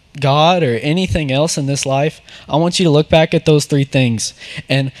of God or anything else in this life, I want you to look back at those 3 things,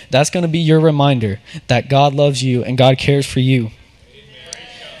 and that's going to be your reminder that God loves you and God cares for you.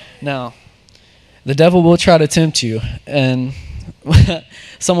 Now, the devil will try to tempt you, and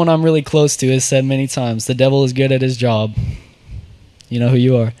someone I'm really close to has said many times, the devil is good at his job. You know who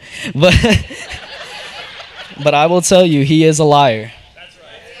you are. But I will tell you, he is a liar.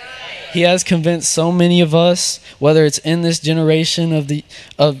 He has convinced so many of us, whether it's in this generation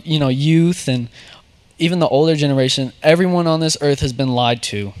of youth, and even the older generation, everyone on this earth has been lied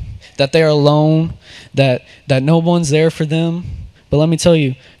to, that they are alone, that no one's there for them. But let me tell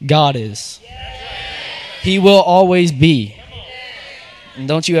you, God is. He will always be. And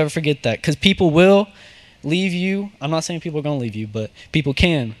don't you ever forget that, because people will leave you. I'm not saying people are going to leave you, but people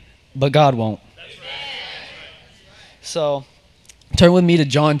can, but God won't. So turn with me to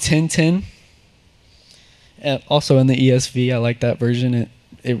John 10:10. Also in the ESV, I like that version.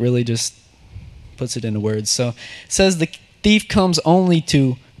 It really just puts it into words. So it says, the thief comes only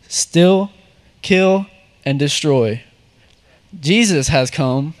to steal, kill, and destroy. Jesus has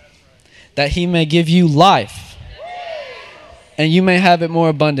come that he may give you life, and you may have it more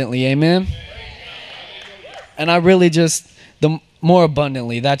abundantly. Amen? And I really just, the more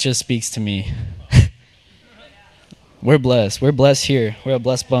abundantly, that just speaks to me. We're blessed. We're blessed here. We're a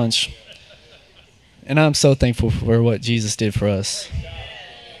blessed bunch. And I'm so thankful for what Jesus did for us.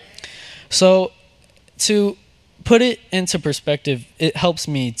 So, to put it into perspective, it helps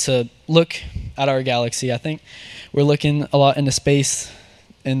me to look at our galaxy. I think we're looking a lot into space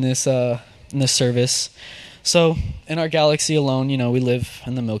in this service. So, in our galaxy alone, we live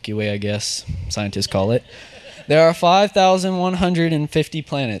in the Milky Way, I guess scientists call it. There are 5,150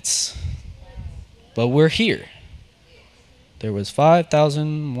 planets, but we're here. There was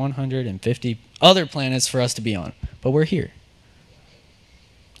 5,150 other planets for us to be on, but we're here.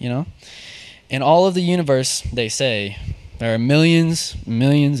 In all of the universe, they say, there are millions,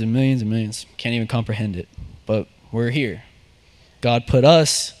 millions, and millions and millions. Can't even comprehend it, but we're here. God put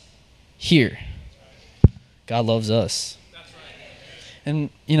us here. God loves us. And,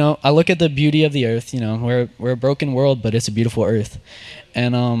 I look at the beauty of the earth. We're a broken world, but it's a beautiful earth.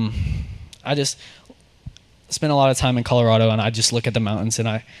 And I just spend a lot of time in Colorado, and I just look at the mountains, and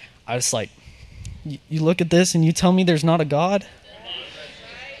I just like, you look at this, and you tell me there's not a God?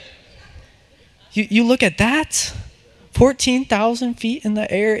 You look at that, 14,000 feet in the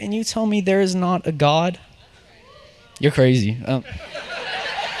air, and you tell me there is not a God? You're crazy.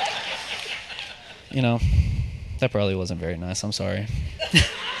 That probably wasn't very nice. I'm sorry.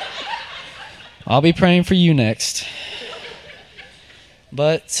 I'll be praying for you next.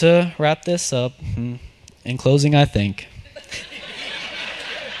 But to wrap this up, in closing, I think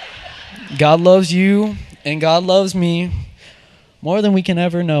God loves you and God loves me more than we can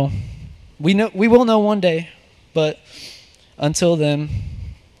ever know. We will know one day, but until then,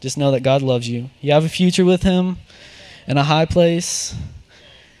 just know that God loves you. You have a future with him in a high place.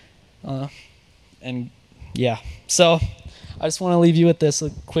 So I just want to leave you with this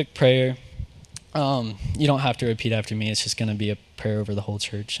quick prayer. You don't have to repeat after me. It's just going to be a prayer over the whole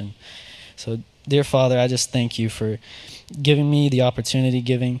church. And so, dear Father, I just thank you for giving me the opportunity,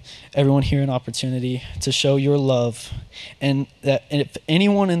 giving everyone here an opportunity to show your love. And that if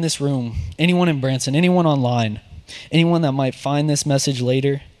anyone in this room, anyone in Branson, anyone online, anyone that might find this message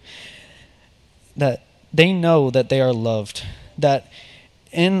later, that they know that they are loved, that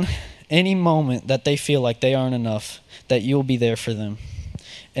in any moment that they feel like they aren't enough, that you'll be there for them,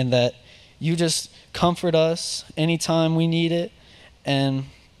 and that you just comfort us anytime we need it, and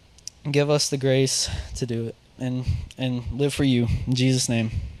give us the grace to do it and live for you. In Jesus'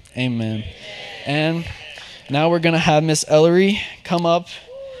 name, amen. And now we're going to have Miss Ellery come up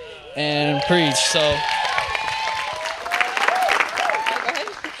and preach. So,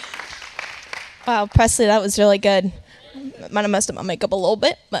 wow, Presley, that was really good. Might have messed up my makeup a little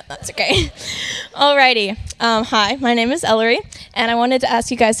bit, but that's okay. Alrighty. Hi, my name is Ellery, and I wanted to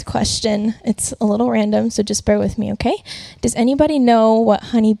ask you guys a question. It's a little random, so just bear with me, okay? Does anybody know what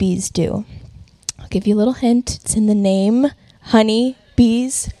honeybees do? I'll give you a little hint. It's in the name,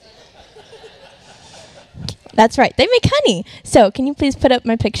 honeybees. That's right, they make honey. So can you please put up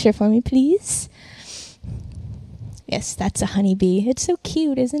my picture for me, please? Yes, that's a honeybee. It's so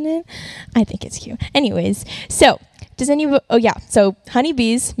cute, isn't it? I think it's cute. Anyways, so so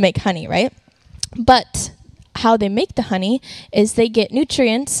honeybees make honey, right? But how they make the honey is they get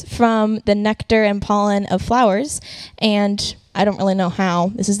nutrients from the nectar and pollen of flowers, and I don't really know how.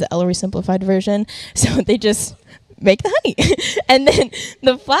 This is the Ellery simplified version. So they just make the honey. And then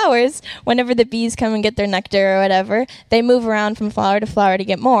the flowers, whenever the bees come and get their nectar or whatever, they move around from flower to flower to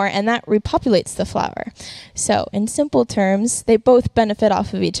get more, and that repopulates the flower. So in simple terms, they both benefit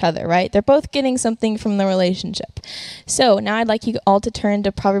off of each other, right? They're both getting something from the relationship. So now I'd like you all to turn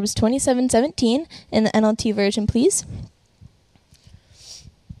to Proverbs 27:17 in the NLT version, please.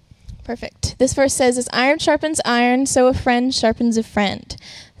 Perfect. This verse says, as iron sharpens iron, so a friend sharpens a friend.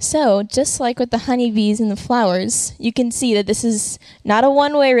 So, just like with the honeybees and the flowers, you can see that this is not a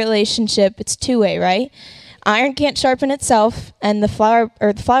one-way relationship, it's two-way, right? iron can't sharpen itself, and the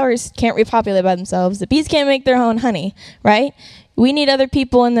flowers can't repopulate by themselves. The bees can't make their own honey, right? We need other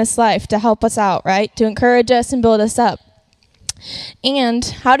people in this life to help us out, right? To encourage us and build us up. And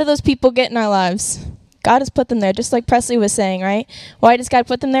how do those people get in our lives? God has put them there, just like Presley was saying, right? Why does God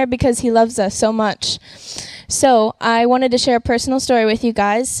put them there? Because he loves us so much. So I wanted to share a personal story with you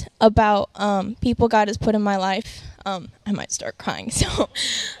guys about people God has put in my life. I might start crying, so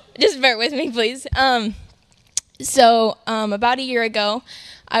just bear with me, please. So about a year ago,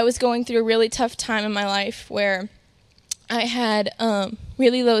 I was going through a really tough time in my life where I had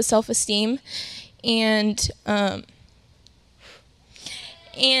really low self-esteem, and I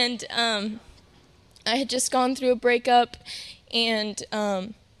had just gone through a breakup, and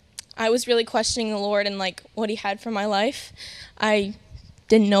I was really questioning the Lord and like what he had for my life. I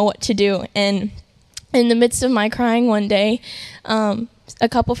didn't know what to do, and in the midst of my crying one day, a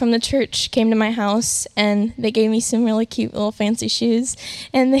couple from the church came to my house, and they gave me some really cute little fancy shoes,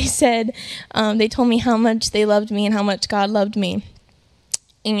 and they said, they told me how much they loved me and how much God loved me.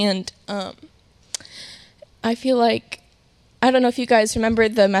 And I feel like, I don't know if you guys remember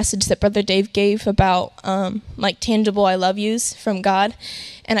the message that Brother Dave gave about like tangible I love yous from God.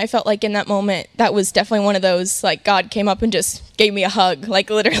 And I felt like in that moment, that was definitely one of those, like God came up and just gave me a hug, like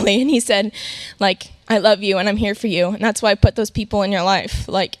literally. And he said, like, I love you and I'm here for you. And that's why I put those people in your life.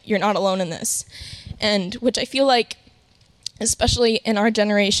 Like, you're not alone in this. And which I feel like, especially in our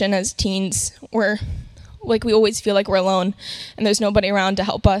generation as teens, we're like, we always feel like we're alone and there's nobody around to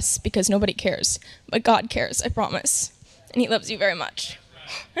help us because nobody cares. But God cares, I promise. And he loves you very much.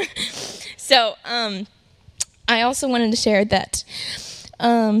 So, I also wanted to share that,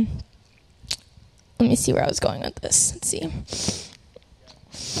 let me see where I was going with this. Let's see.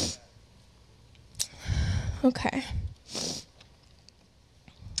 Okay.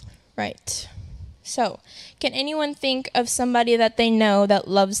 Right. So, can anyone think of somebody that they know that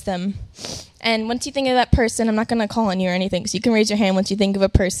loves them? And once you think of that person, I'm not going to call on you or anything, so you can raise your hand once you think of a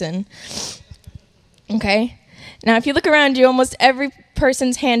person. Okay? Now, if you look around you, almost every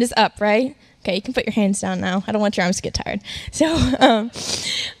person's hand is up, right? Okay, you can put your hands down now. I don't want your arms to get tired. So,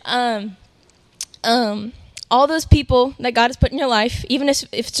 all those people that God has put in your life, even if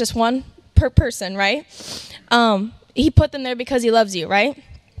it's just one per person, right? He put them there because he loves you, right?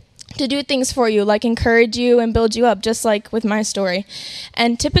 To do things for you, like encourage you and build you up, just like with my story.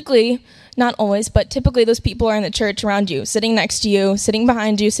 And typically, not always, but typically those people are in the church around you, sitting next to you, sitting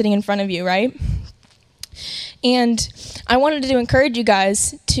behind you, sitting in front of you, right? And I wanted to encourage you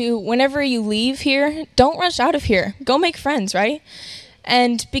guys to, whenever you leave here, don't rush out of here. Go make friends, right?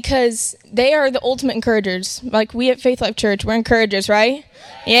 And because they are the ultimate encouragers. Like we at Faith Life Church, we're encouragers, right?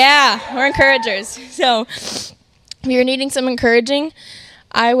 Yeah, we're encouragers. So if you're needing some encouraging,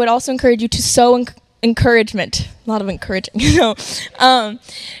 I would also encourage you to sow encouragement. A lot of encouraging. Go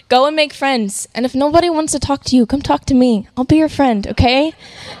and make friends. And if nobody wants to talk to you, come talk to me. I'll be your friend, okay?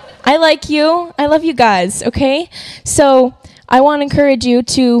 I like you. I love you guys, okay? So I want to encourage you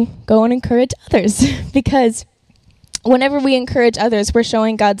to go and encourage others because whenever we encourage others, we're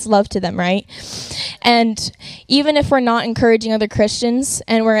showing God's love to them, right? And even if we're not encouraging other Christians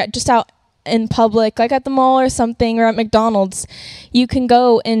and we're just out in public, like at the mall or something, or at McDonald's, you can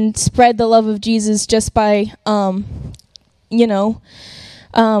go and spread the love of Jesus just by, one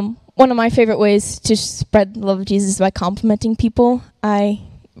of my favorite ways to spread the love of Jesus is by complimenting people. I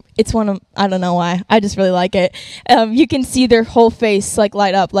don't know why. I just really like it. You can see their whole face like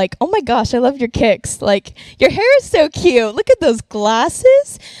light up like, oh my gosh, I love your kicks. Like, your hair is so cute. Look at those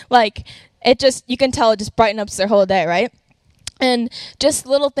glasses. Like, you can tell it just brightens up their whole day, right? And just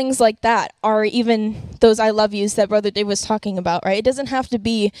little things like that are even those I love yous that Brother Dave was talking about, right? It doesn't have to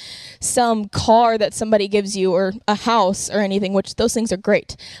be some car that somebody gives you or a house or anything, which those things are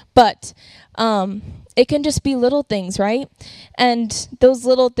great. But it can just be little things, right? And those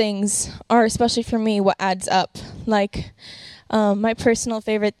little things are, especially for me, what adds up. Like, my personal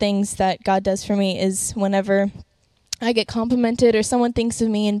favorite things that God does for me is whenever I get complimented or someone thinks of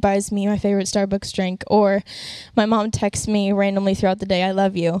me and buys me my favorite Starbucks drink, or my mom texts me randomly throughout the day, I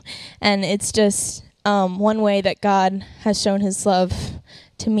love you. And it's just one way that God has shown his love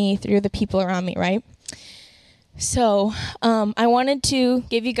to me through the people around me, right? So I wanted to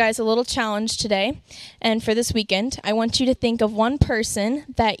give you guys a little challenge today. And for this weekend, I want you to think of one person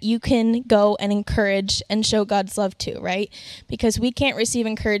that you can go and encourage and show God's love to, right? Because we can't receive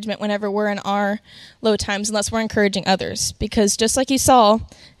encouragement whenever we're in our low times unless we're encouraging others. Because just like you saw,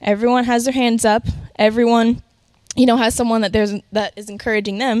 everyone has their hands up. Everyone, has someone that is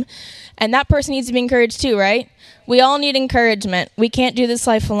encouraging them. And that person needs to be encouraged too, right? We all need encouragement. We can't do this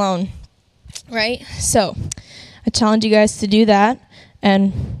life alone. right? So I challenge you guys to do that,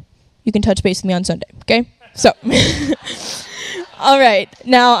 and you can touch base with me on Sunday, okay? So, all right.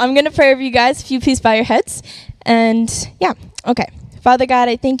 Now I'm going to pray over you guys. If you please bow your heads. And yeah, okay. Father God,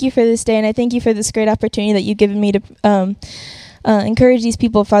 I thank you for this day, and I thank you for this great opportunity that you've given me to encourage these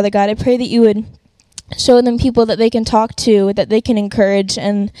people, Father God. I pray that you would show them people that they can talk to, that they can encourage,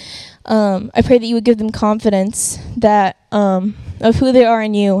 and I pray that you would give them confidence that of who they are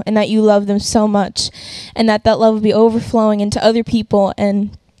in you, and that you love them so much, and that love would be overflowing into other people,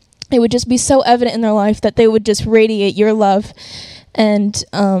 and it would just be so evident in their life that they would just radiate your love and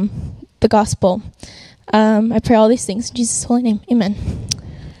the gospel. I pray all these things in Jesus' holy name. Amen.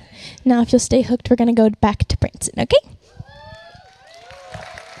 Now, if you'll stay hooked, we're going to go back to Branson, okay?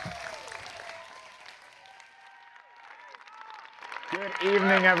 Good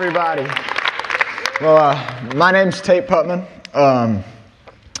evening, everybody. Well, my name's Tate Putman.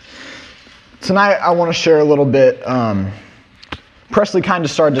 Tonight, I want to share a little bit. Presley kind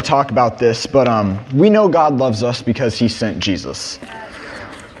of started to talk about this, but we know God loves us because he sent Jesus.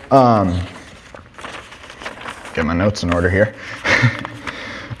 Get my notes in order here.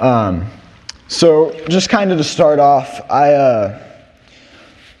 So just kind of to start off, I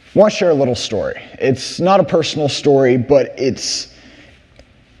want to share a little story. It's not a personal story, but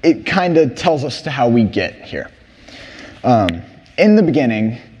it kind of tells us to how we get here. In the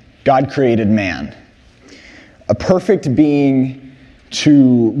beginning, God created man, a perfect being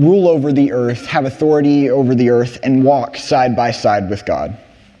to rule over the earth, have authority over the earth, and walk side by side with God.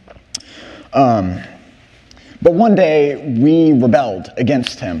 But one day, we rebelled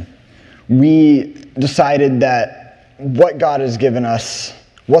against him. We decided that what God has given us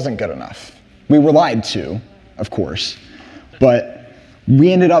wasn't good enough. We were lied to, of course, but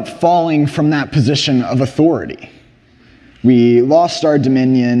we ended up falling from that position of authority. We lost our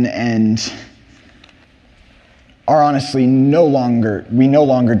dominion and are honestly no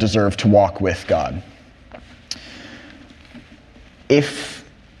longer deserve to walk with God.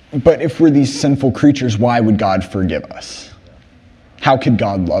 But if we're these sinful creatures, why would God forgive us? How could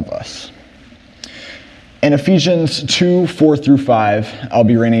God love us? In Ephesians 2:4-5, I'll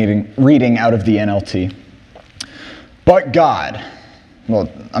be reading out of the NLT. But God, well,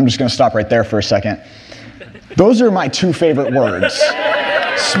 I'm just going to stop right there for a second. Those are my two favorite words,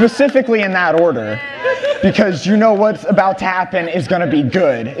 specifically in that order, because you know what's about to happen is going to be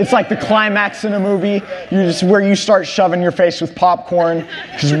good. It's like the climax in a movie, where you start shoving your face with popcorn,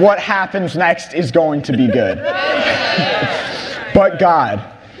 because what happens next is going to be good. But God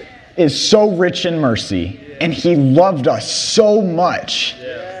is so rich in mercy, and he loved us so much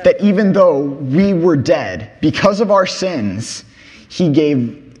that even though we were dead because of our sins, he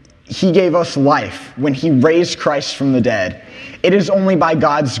gave us life when he raised Christ from the dead. It is only by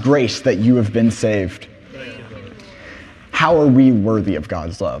God's grace that you have been saved. How are we worthy of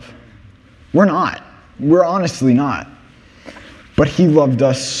God's love? We're not. We're honestly not. But he loved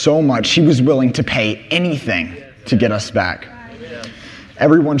us so much, he was willing to pay anything to get us back.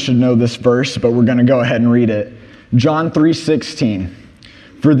 Everyone should know this verse, but we're going to go ahead and read it. John 3:16.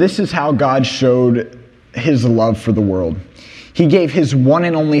 For this is how God showed his love for the world. He gave his one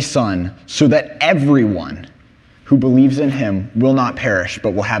and only Son so that everyone who believes in him will not perish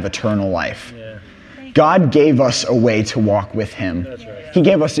but will have eternal life. God gave us a way to walk with him. He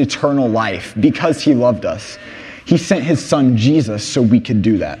gave us eternal life because he loved us. He sent his Son Jesus so we could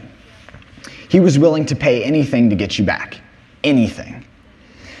do that. He was willing to pay anything to get you back. Anything.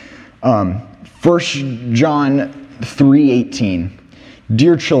 1 John 3:18.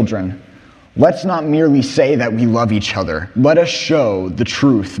 Dear children, let's not merely say that we love each other. Let us show the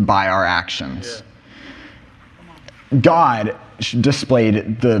truth by our actions. God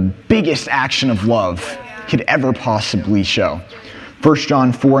displayed the biggest action of love could ever possibly show. 1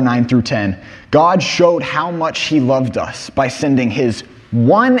 John 4:9-10. God showed how much he loved us by sending his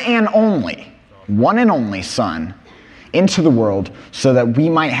one and only Son into the world so that we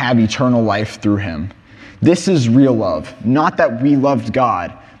might have eternal life through him. This is real love, not that we loved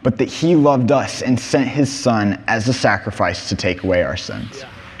God, but that he loved us and sent his Son as a sacrifice to take away our sins.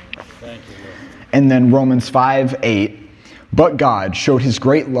 And then Romans 5:8. But God showed his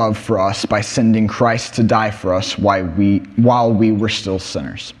great love for us by sending Christ to die for us while we were still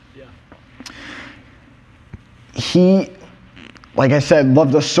sinners. He, like I said,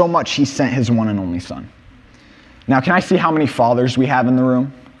 loved us so much he sent his one and only Son. Now, can I see how many fathers we have in the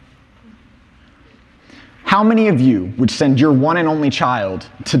room? How many of you would send your one and only child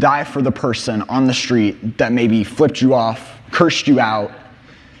to die for the person on the street that maybe flipped you off, cursed you out,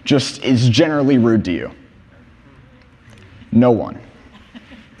 just is generally rude to you? No one.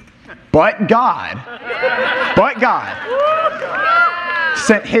 But God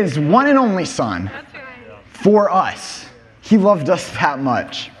sent his one and only Son for us. He loved us that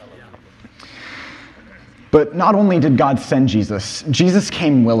much. But not only did God send Jesus, Jesus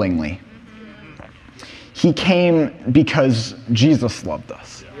came willingly. He came because Jesus loved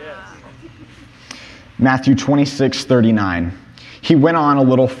us. Matthew 26:39. He went on a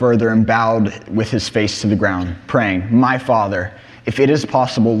little further and bowed with his face to the ground, praying, "My Father, if it is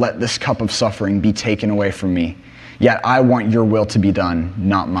possible, let this cup of suffering be taken away from me. Yet I want your will to be done,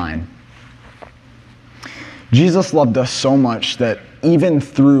 not mine." Jesus loved us so much that even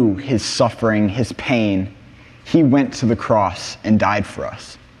through his suffering, his pain, he went to the cross and died for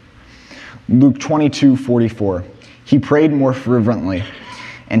us. Luke 22:44. He prayed more fervently,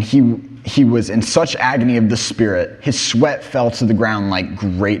 and he was in such agony of the Spirit, his sweat fell to the ground like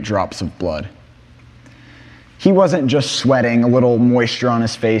great drops of blood. He wasn't just sweating, a little moisture on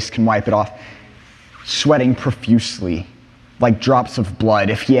his face can wipe it off. Sweating profusely, like drops of blood,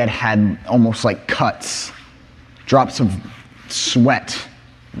 if he had had almost like cuts, drops of sweat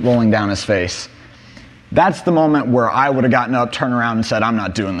rolling down his face. That's the moment where I would have gotten up, turned around, and said, "I'm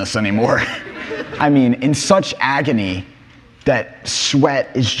not doing this anymore." I mean, in such agony that sweat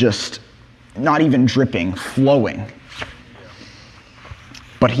is just not even dripping, flowing.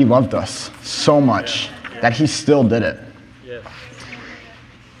 But he loved us so much that he still did it.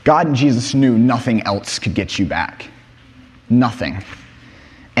 God and Jesus knew nothing else could get you back. Nothing.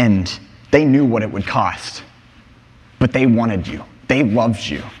 And they knew what it would cost. But they wanted you. They loved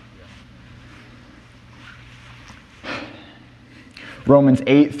you. Romans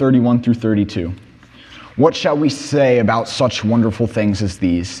 8:31-32. What shall we say about such wonderful things as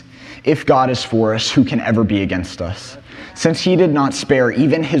these? If God is for us, who can ever be against us? Since he did not spare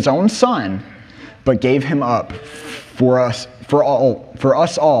even his own Son, but gave him up for us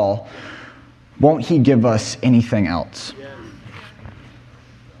all, won't he give us anything else?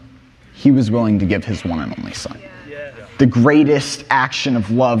 He was willing to give his one and only Son. The greatest action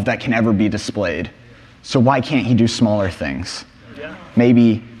of love that can ever be displayed. So why can't he do smaller things?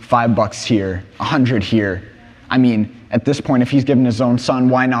 Maybe $5 here, 100 here. I mean, at this point, if he's given his own Son,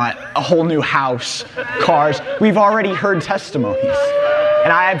 why not a whole new house, cars? We've already heard testimonies.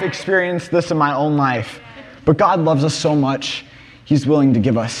 And I have experienced this in my own life. But God loves us so much, he's willing to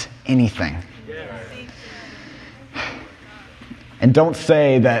give us anything. And don't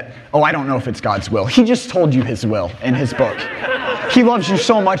say that, "Oh, I don't know if it's God's will." He just told you his will in his book. He loves you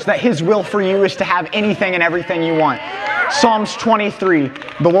so much that his will for you is to have anything and everything you want. Psalms 23,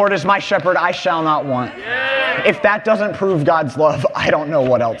 "The Lord is my shepherd, I shall not want." If that doesn't prove God's love, I don't know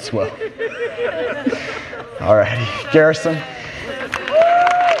what else will. All righty, Garrison.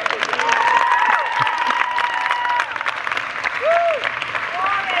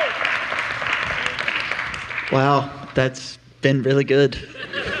 Wow, that's been really good.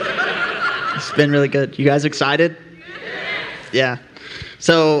 It's been really good. You guys excited? Yeah.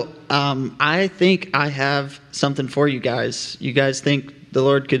 So I think I have something for you guys. You guys think the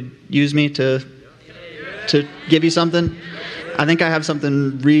Lord could use me to give you something? I think I have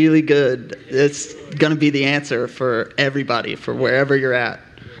something really good. It's going to be the answer for everybody, for wherever you're at.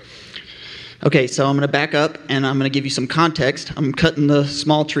 Okay, so I'm going to back up, and I'm going to give you some context. I'm cutting the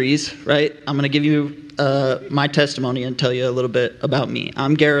small trees, right? I'm going to give you my testimony and tell you a little bit about me.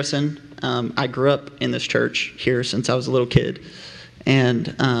 I'm Garrison. I grew up in this church here since I was a little kid.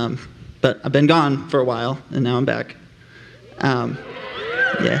 And but I've been gone for a while, and now I'm back.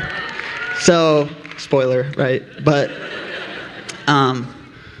 Yeah. So, spoiler, right? But,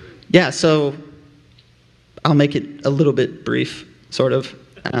 yeah, so I'll make it a little bit brief, sort of.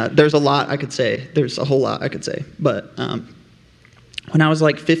 There's a lot I could say. There's a whole lot I could say. But when I was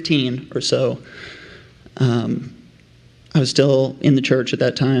like 15 or so, I was still in the church at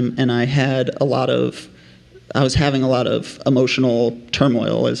that time, and I was having a lot of emotional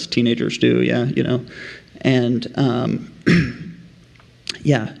turmoil, as teenagers do, yeah, you know. And,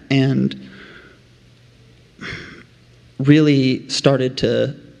 yeah, and really started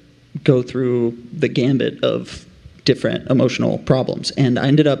to go through the gambit of different emotional problems. And I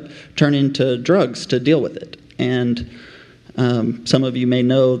ended up turning to drugs to deal with it. And some of you may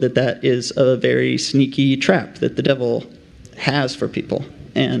know that is a very sneaky trap that the devil has for people.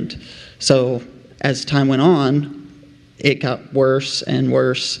 And so as time went on, it got worse and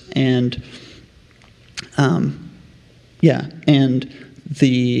worse. And yeah, and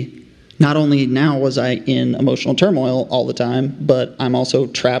not only now was I in emotional turmoil all the time, but I'm also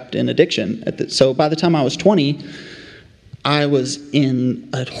trapped in addiction. So by the time I was 20, I was in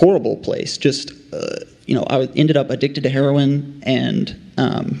a horrible place. Just, I ended up addicted to heroin, and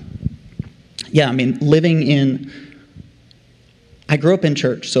yeah, I mean, I grew up in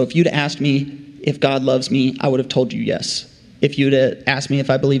church, so if you'd asked me if God loves me, I would have told you yes. If you'd asked me if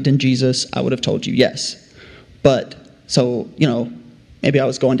I believed in Jesus, I would have told you yes. But, so, maybe I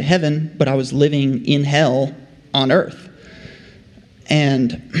was going to heaven, but I was living in hell on earth.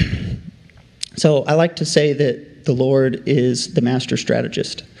 And so I like to say that the Lord is the master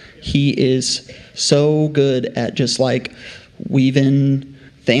strategist. He is so good at just like weaving,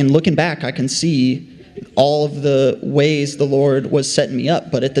 and looking back, I can see all of the ways the Lord was setting me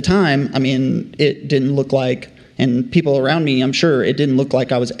up. But at the time, I mean, it didn't look like, and people around me, I'm sure, it didn't look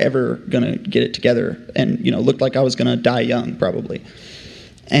like I was ever going to get it together, and, looked like I was going to die young, probably.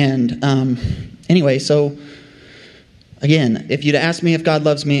 And anyway, so again, if you'd asked me if God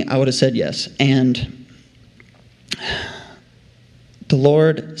loves me, I would have said yes. And the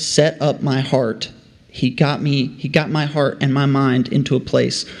Lord set up my heart. He got my heart and my mind into a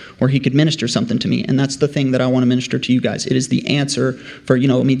place where he could minister something to me. And that's the thing that I want to minister to you guys. It is the answer for,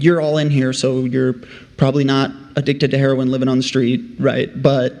 you're all in here, so you're probably not addicted to heroin living on the street, right?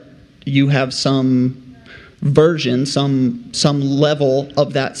 But you have some version, some level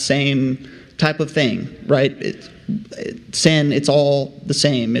of that same type of thing, right? Sin, it's all the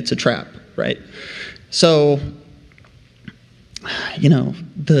same. It's a trap, right? So,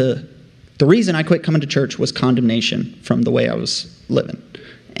 the reason I quit coming to church was condemnation from the way I was living,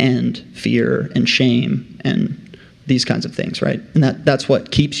 and fear and shame and these kinds of things, right? And that's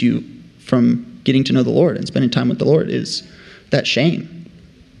what keeps you from getting to know the Lord and spending time with the Lord, is that shame.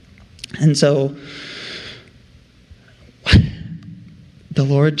 And so the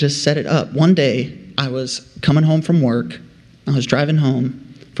Lord just set it up. One day I was coming home from work. I was driving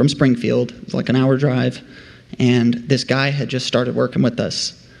home from Springfield. It was like an hour drive. And this guy had just started working with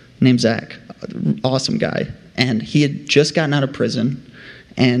us, named Zach. Awesome guy. And he had just gotten out of prison.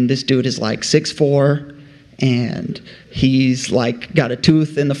 And this dude is like 6'4", and he's like got a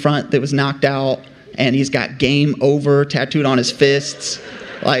tooth in the front that was knocked out, and he's got "Game Over" tattooed on his fists.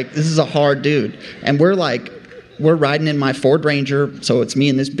 Like, this is a hard dude. And we're riding in my Ford Ranger, so it's me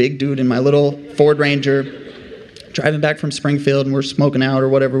and this big dude in my little Ford Ranger, driving back from Springfield, and we're smoking out or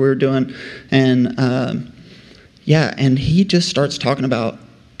whatever we were doing. And and he just starts talking about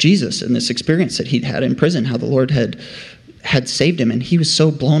Jesus and this experience that he'd had in prison, how the Lord had saved him. And he was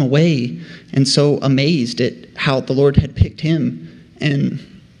so blown away and so amazed at how the Lord had picked him. And,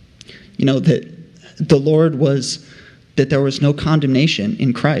 that the Lord that there was no condemnation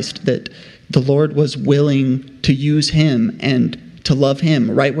in Christ, that the Lord was willing to use him and to love him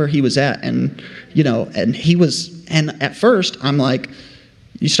right where he was at. And, and at first I'm like,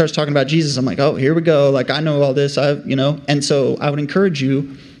 he starts talking about Jesus. I'm like, oh, here we go. Like, I know all this, and so I would encourage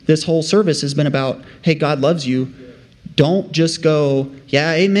you, this whole service has been about, hey, God loves you. Don't just go,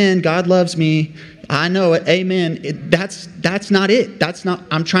 yeah, amen, God loves me. I know it, amen. That's not it.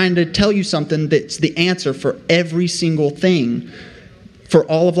 I'm trying to tell you something that's the answer for every single thing, for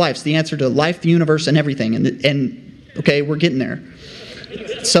all of life. It's the answer to life, the universe, and everything. And okay, we're getting there.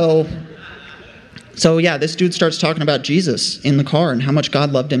 So yeah, this dude starts talking about Jesus in the car and how much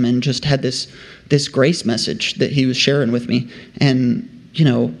God loved him, and just had this grace message that he was sharing with me. And,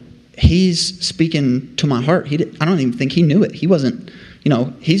 he's speaking to my heart. I don't even think he knew it. He wasn't, he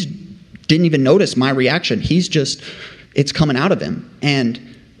didn't even notice my reaction. It's coming out of him. And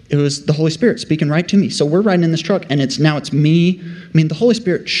it was the Holy Spirit speaking right to me. So we're riding in this truck, and it's me. I mean, the Holy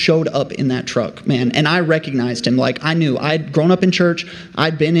Spirit showed up in that truck, man. And I recognized him. Like, I knew. I'd grown up in church.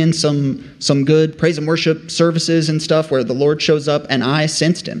 I'd been in some good praise and worship services and stuff where the Lord shows up, and I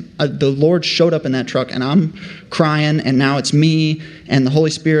sensed him. The Lord showed up in that truck, and I'm crying, and now it's me and the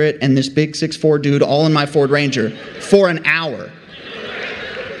Holy Spirit and this big 6'4" dude all in my Ford Ranger for an hour.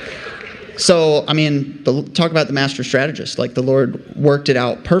 So, I mean, talk about the master strategist. Like, the Lord worked it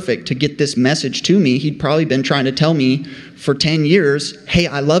out perfect to get this message to me. He'd probably been trying to tell me for 10 years, hey,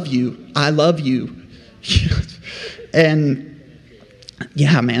 I love you. I love you. And,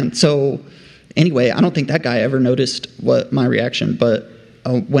 yeah, man. So, anyway, I don't think that guy ever noticed my reaction. But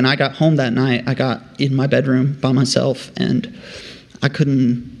when I got home that night, I got in my bedroom by myself, and I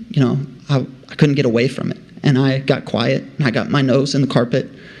couldn't, I couldn't get away from it. And I got quiet, and I got my nose in the carpet.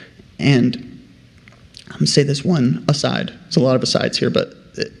 And I'm going to say this one aside. There's a lot of asides here, but,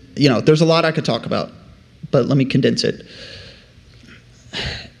 there's a lot I could talk about. But let me condense it.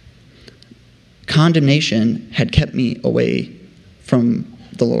 Condemnation had kept me away from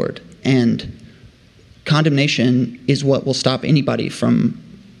the Lord. And condemnation is what will stop anybody from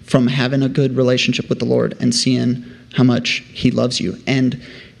having a good relationship with the Lord and seeing how much he loves you. And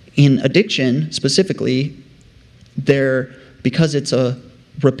in addiction, specifically, because it's a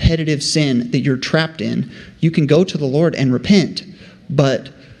repetitive sin that you're trapped in, you can go to the Lord and repent. But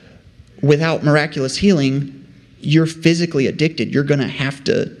without miraculous healing, you're physically addicted. You're going to have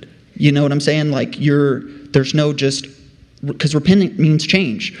to, you know what I'm saying? Like there's no just, because repenting means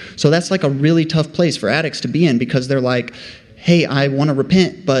change. So that's like a really tough place for addicts to be in, because they're like, hey, I want to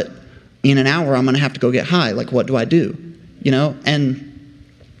repent, but in an hour I'm going to have to go get high. Like, what do I do? You know? And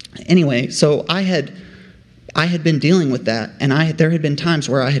anyway, so I had been dealing with that, and there had been times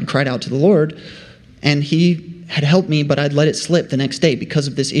where I had cried out to the Lord, and He had helped me, but I'd let it slip the next day because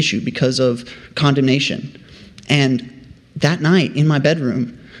of this issue, because of condemnation. And that night in my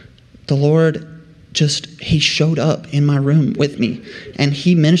bedroom, the Lord He showed up in my room with me, and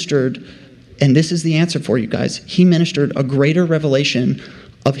He ministered, and this is the answer for you guys. He ministered a greater revelation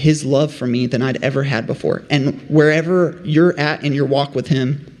of His love for me than I'd ever had before. And wherever you're at in your walk with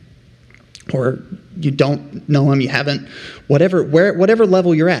Him, or you don't know Him, you haven't, whatever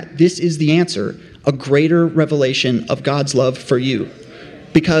level you're at, this is the answer: a greater revelation of God's love for you.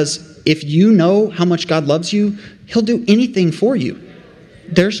 Because if you know how much God loves you, He'll do anything for you.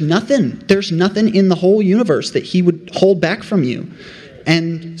 There's nothing in the whole universe that He would hold back from you.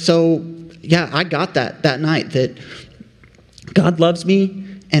 And so, yeah, I got that night, that God loves me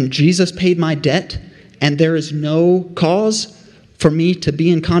and Jesus paid my debt, and there is no cause for me to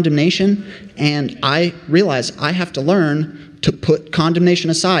be in condemnation. And I realize I have to learn to put condemnation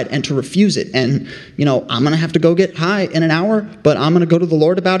aside and to refuse it. And, you know, I'm going to have to go get high in an hour, but I'm going to go to the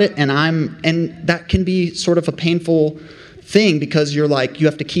Lord about it. And that can be sort of a painful thing, because you're like, you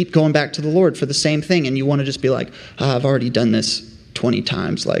have to keep going back to the Lord for the same thing. And you want to just be like, oh, I've already done this 20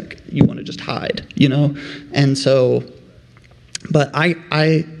 times. Like, you want to just hide, you know? And so, but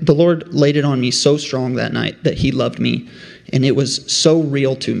the Lord laid it on me so strong that night that He loved me. And it was so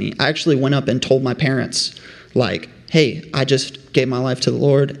real to me. I actually went up and told my parents, like, hey, I just gave my life to the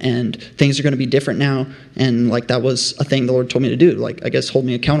Lord, and things are going to be different now. And like, that was a thing the Lord told me to do. Like, I guess hold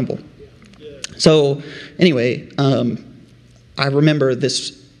me accountable. So anyway, I remember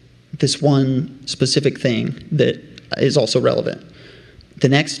this one specific thing that is also relevant. The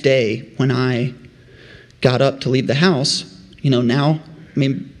next day, when I got up to leave the house, you know, now, I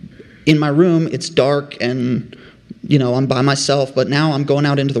mean, in my room, it's dark and, you know, I'm by myself, but now I'm going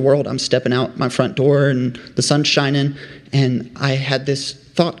out into the world. I'm stepping out my front door and the sun's shining, and I had this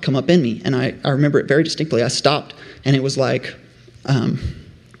thought come up in me, and I remember it very distinctly. I stopped, and it was like, we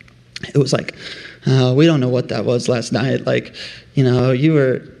don't know what that was last night. Like, you know, you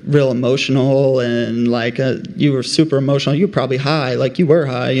were real emotional, and like, you were super emotional. You were probably high. Like, you were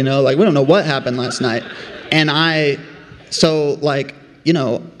high, you know, like, we don't know what happened last night. And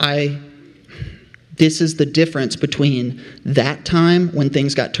this is the difference between that time when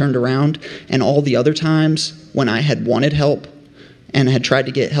things got turned around and all the other times when I had wanted help and had tried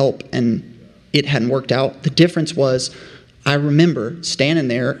to get help and it hadn't worked out. The difference was, I remember standing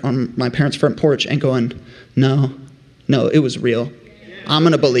there on my parents' front porch and going, no, it was real. I'm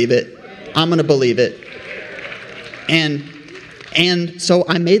going to believe it. I'm going to believe it. And so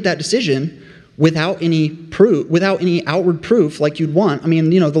I made that decision without any proof, without any outward proof like you'd want. I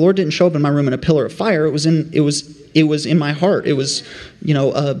mean, you know, the Lord didn't show up in my room in a pillar of fire. It was in my heart. It was, you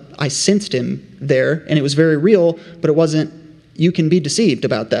know, I sensed Him there, and it was very real, but it wasn't. You can be deceived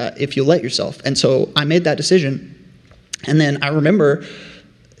about that if you let yourself. And so I made that decision. And then I remember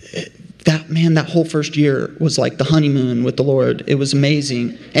that whole first year was like the honeymoon with the Lord. It was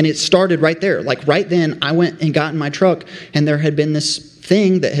amazing. And it started right there. Like, right then, I went and got in my truck, and there had been this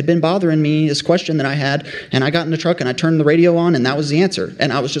thing that had been bothering me, this question that I had, and I got in the truck and I turned the radio on, and that was the answer.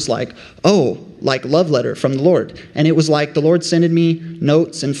 And I was just like, oh, like love letter from the Lord. And it was like the Lord sending me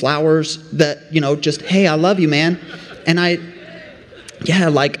notes and flowers that, you know, just, hey, I love you, man. And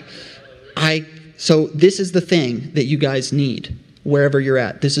so this is the thing that you guys need wherever you're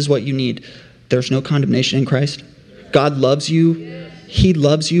at. This is what you need. There's no condemnation in Christ. God loves you. He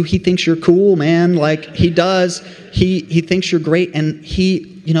loves you. He thinks you're cool, man. Like, He does. He thinks you're great. And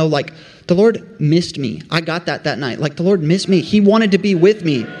He, you know, like, the Lord missed me. I got that night. Like, the Lord missed me. He wanted to be with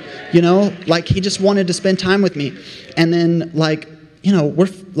me, you know, like, He just wanted to spend time with me. And then, like, you know,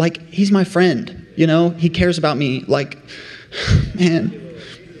 He's my friend, you know, He cares about me. Like, man.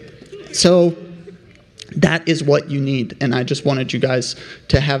 So that is what you need. And I just wanted you guys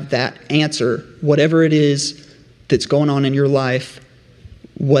to have that answer. Whatever it is that's going on in your life,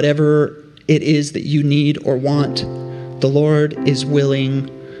 whatever it is that you need or want, the Lord is willing.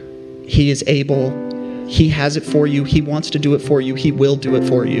 He is able. He has it for you. He wants to do it for you. He will do it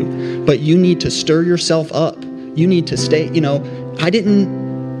for you. But you need to stir yourself up. You need to stay, you know, I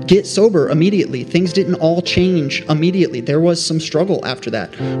didn't get sober immediately. Things didn't all change immediately. There was some struggle after that.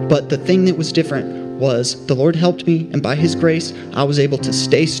 But the thing that was different was the Lord helped me, and by His grace, I was able to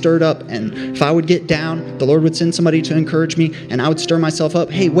stay stirred up. And if I would get down, the Lord would send somebody to encourage me, and I would stir myself up.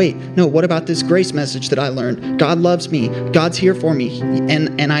 Hey, wait, no, what about this grace message that I learned? God loves me. God's here for me.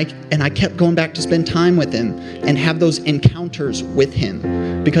 And I kept going back to spend time with Him and have those encounters with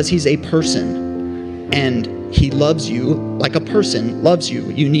Him, because He's a person, and He loves you like a person loves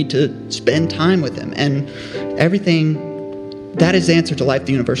you. You need to spend time with Him, and everything. That is the answer to life,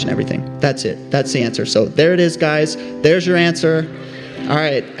 the universe, and everything. That's it. That's the answer. So there it is, guys. There's your answer. All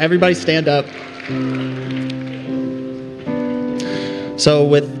right, everybody stand up. So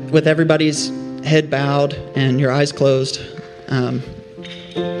with everybody's head bowed and your eyes closed,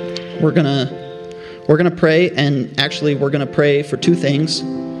 we're gonna pray, and actually we're gonna pray for two things.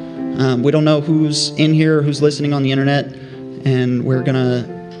 We don't know who's in here or who's listening on the internet, and we're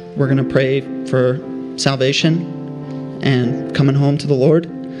gonna pray for salvation and coming home to the Lord.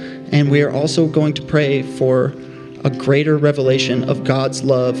 And we are also going to pray for a greater revelation of God's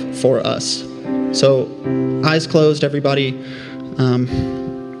love for us. So, eyes closed, everybody.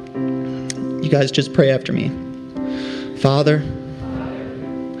 You guys just pray after me. Father,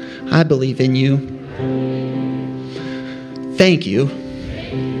 I believe in you. Thank you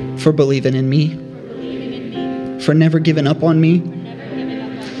for believing in me, for never giving up on me.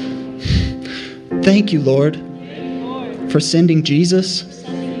 Thank you, Lord, for sending Jesus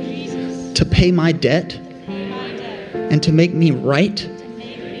to pay my debt and to make me right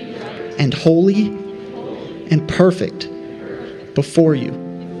and holy and perfect before you.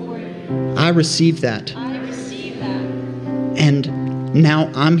 I receive that. And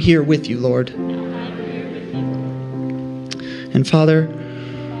now I'm here with you, Lord. And Father,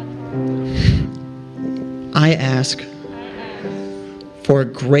 I ask for a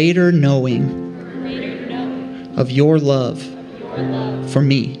greater knowing of your love for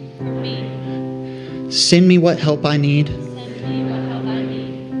me. Send me what help I need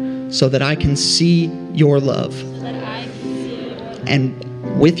so that I can see your love. And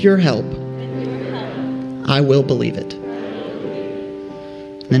with your help, I will believe it.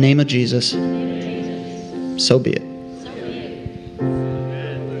 In the name of Jesus, so be it.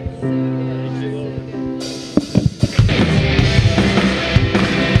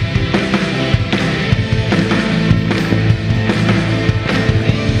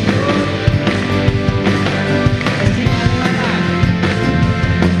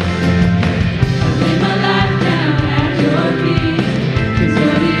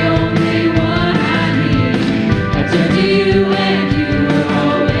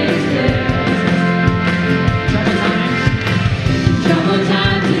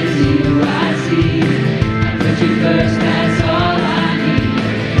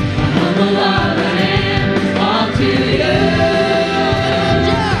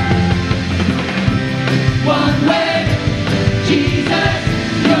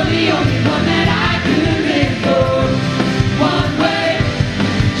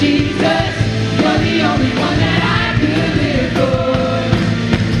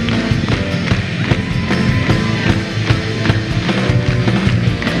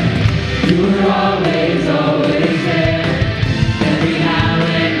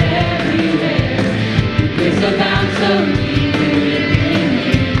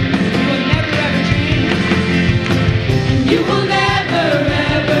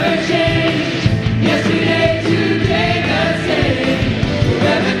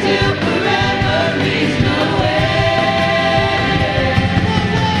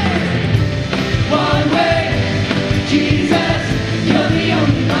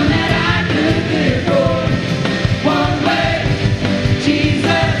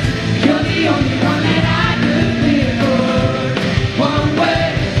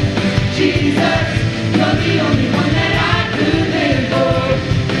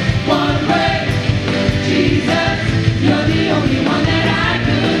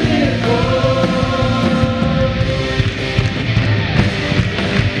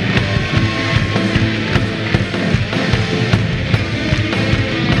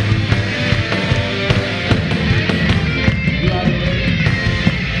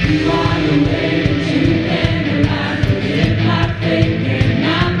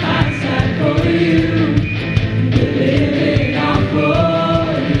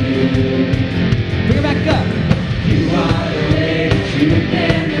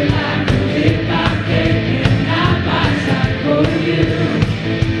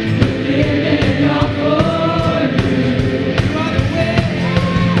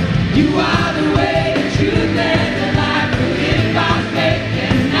 You are the way, the truth, and the life. We live by faith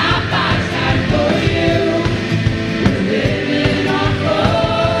and not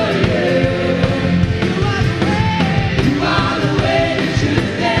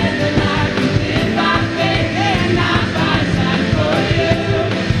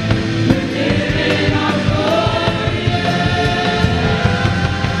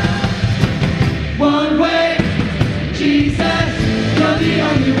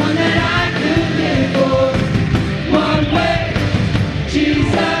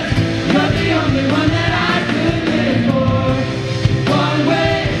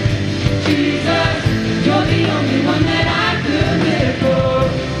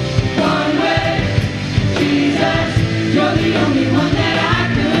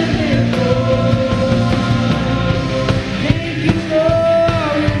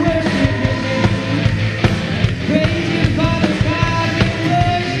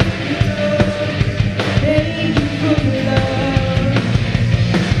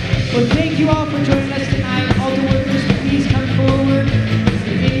Well, thank you all for joining us tonight. Altar workers, please come forward.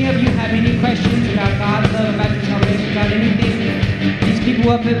 If any of you have any questions about God's love, about your salvation, about anything, these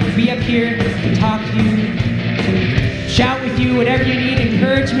people will be up here to talk to you, to shout with you, whatever you need,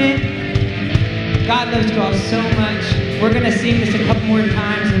 encouragement. God loves you all so much. We're going to sing this a couple more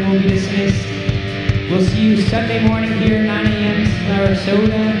times and we'll be dismissed. We'll see you Sunday morning here at 9 a.m.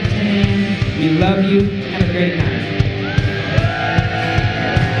 Sarasota, 10 a.m. We love you. Have a great night.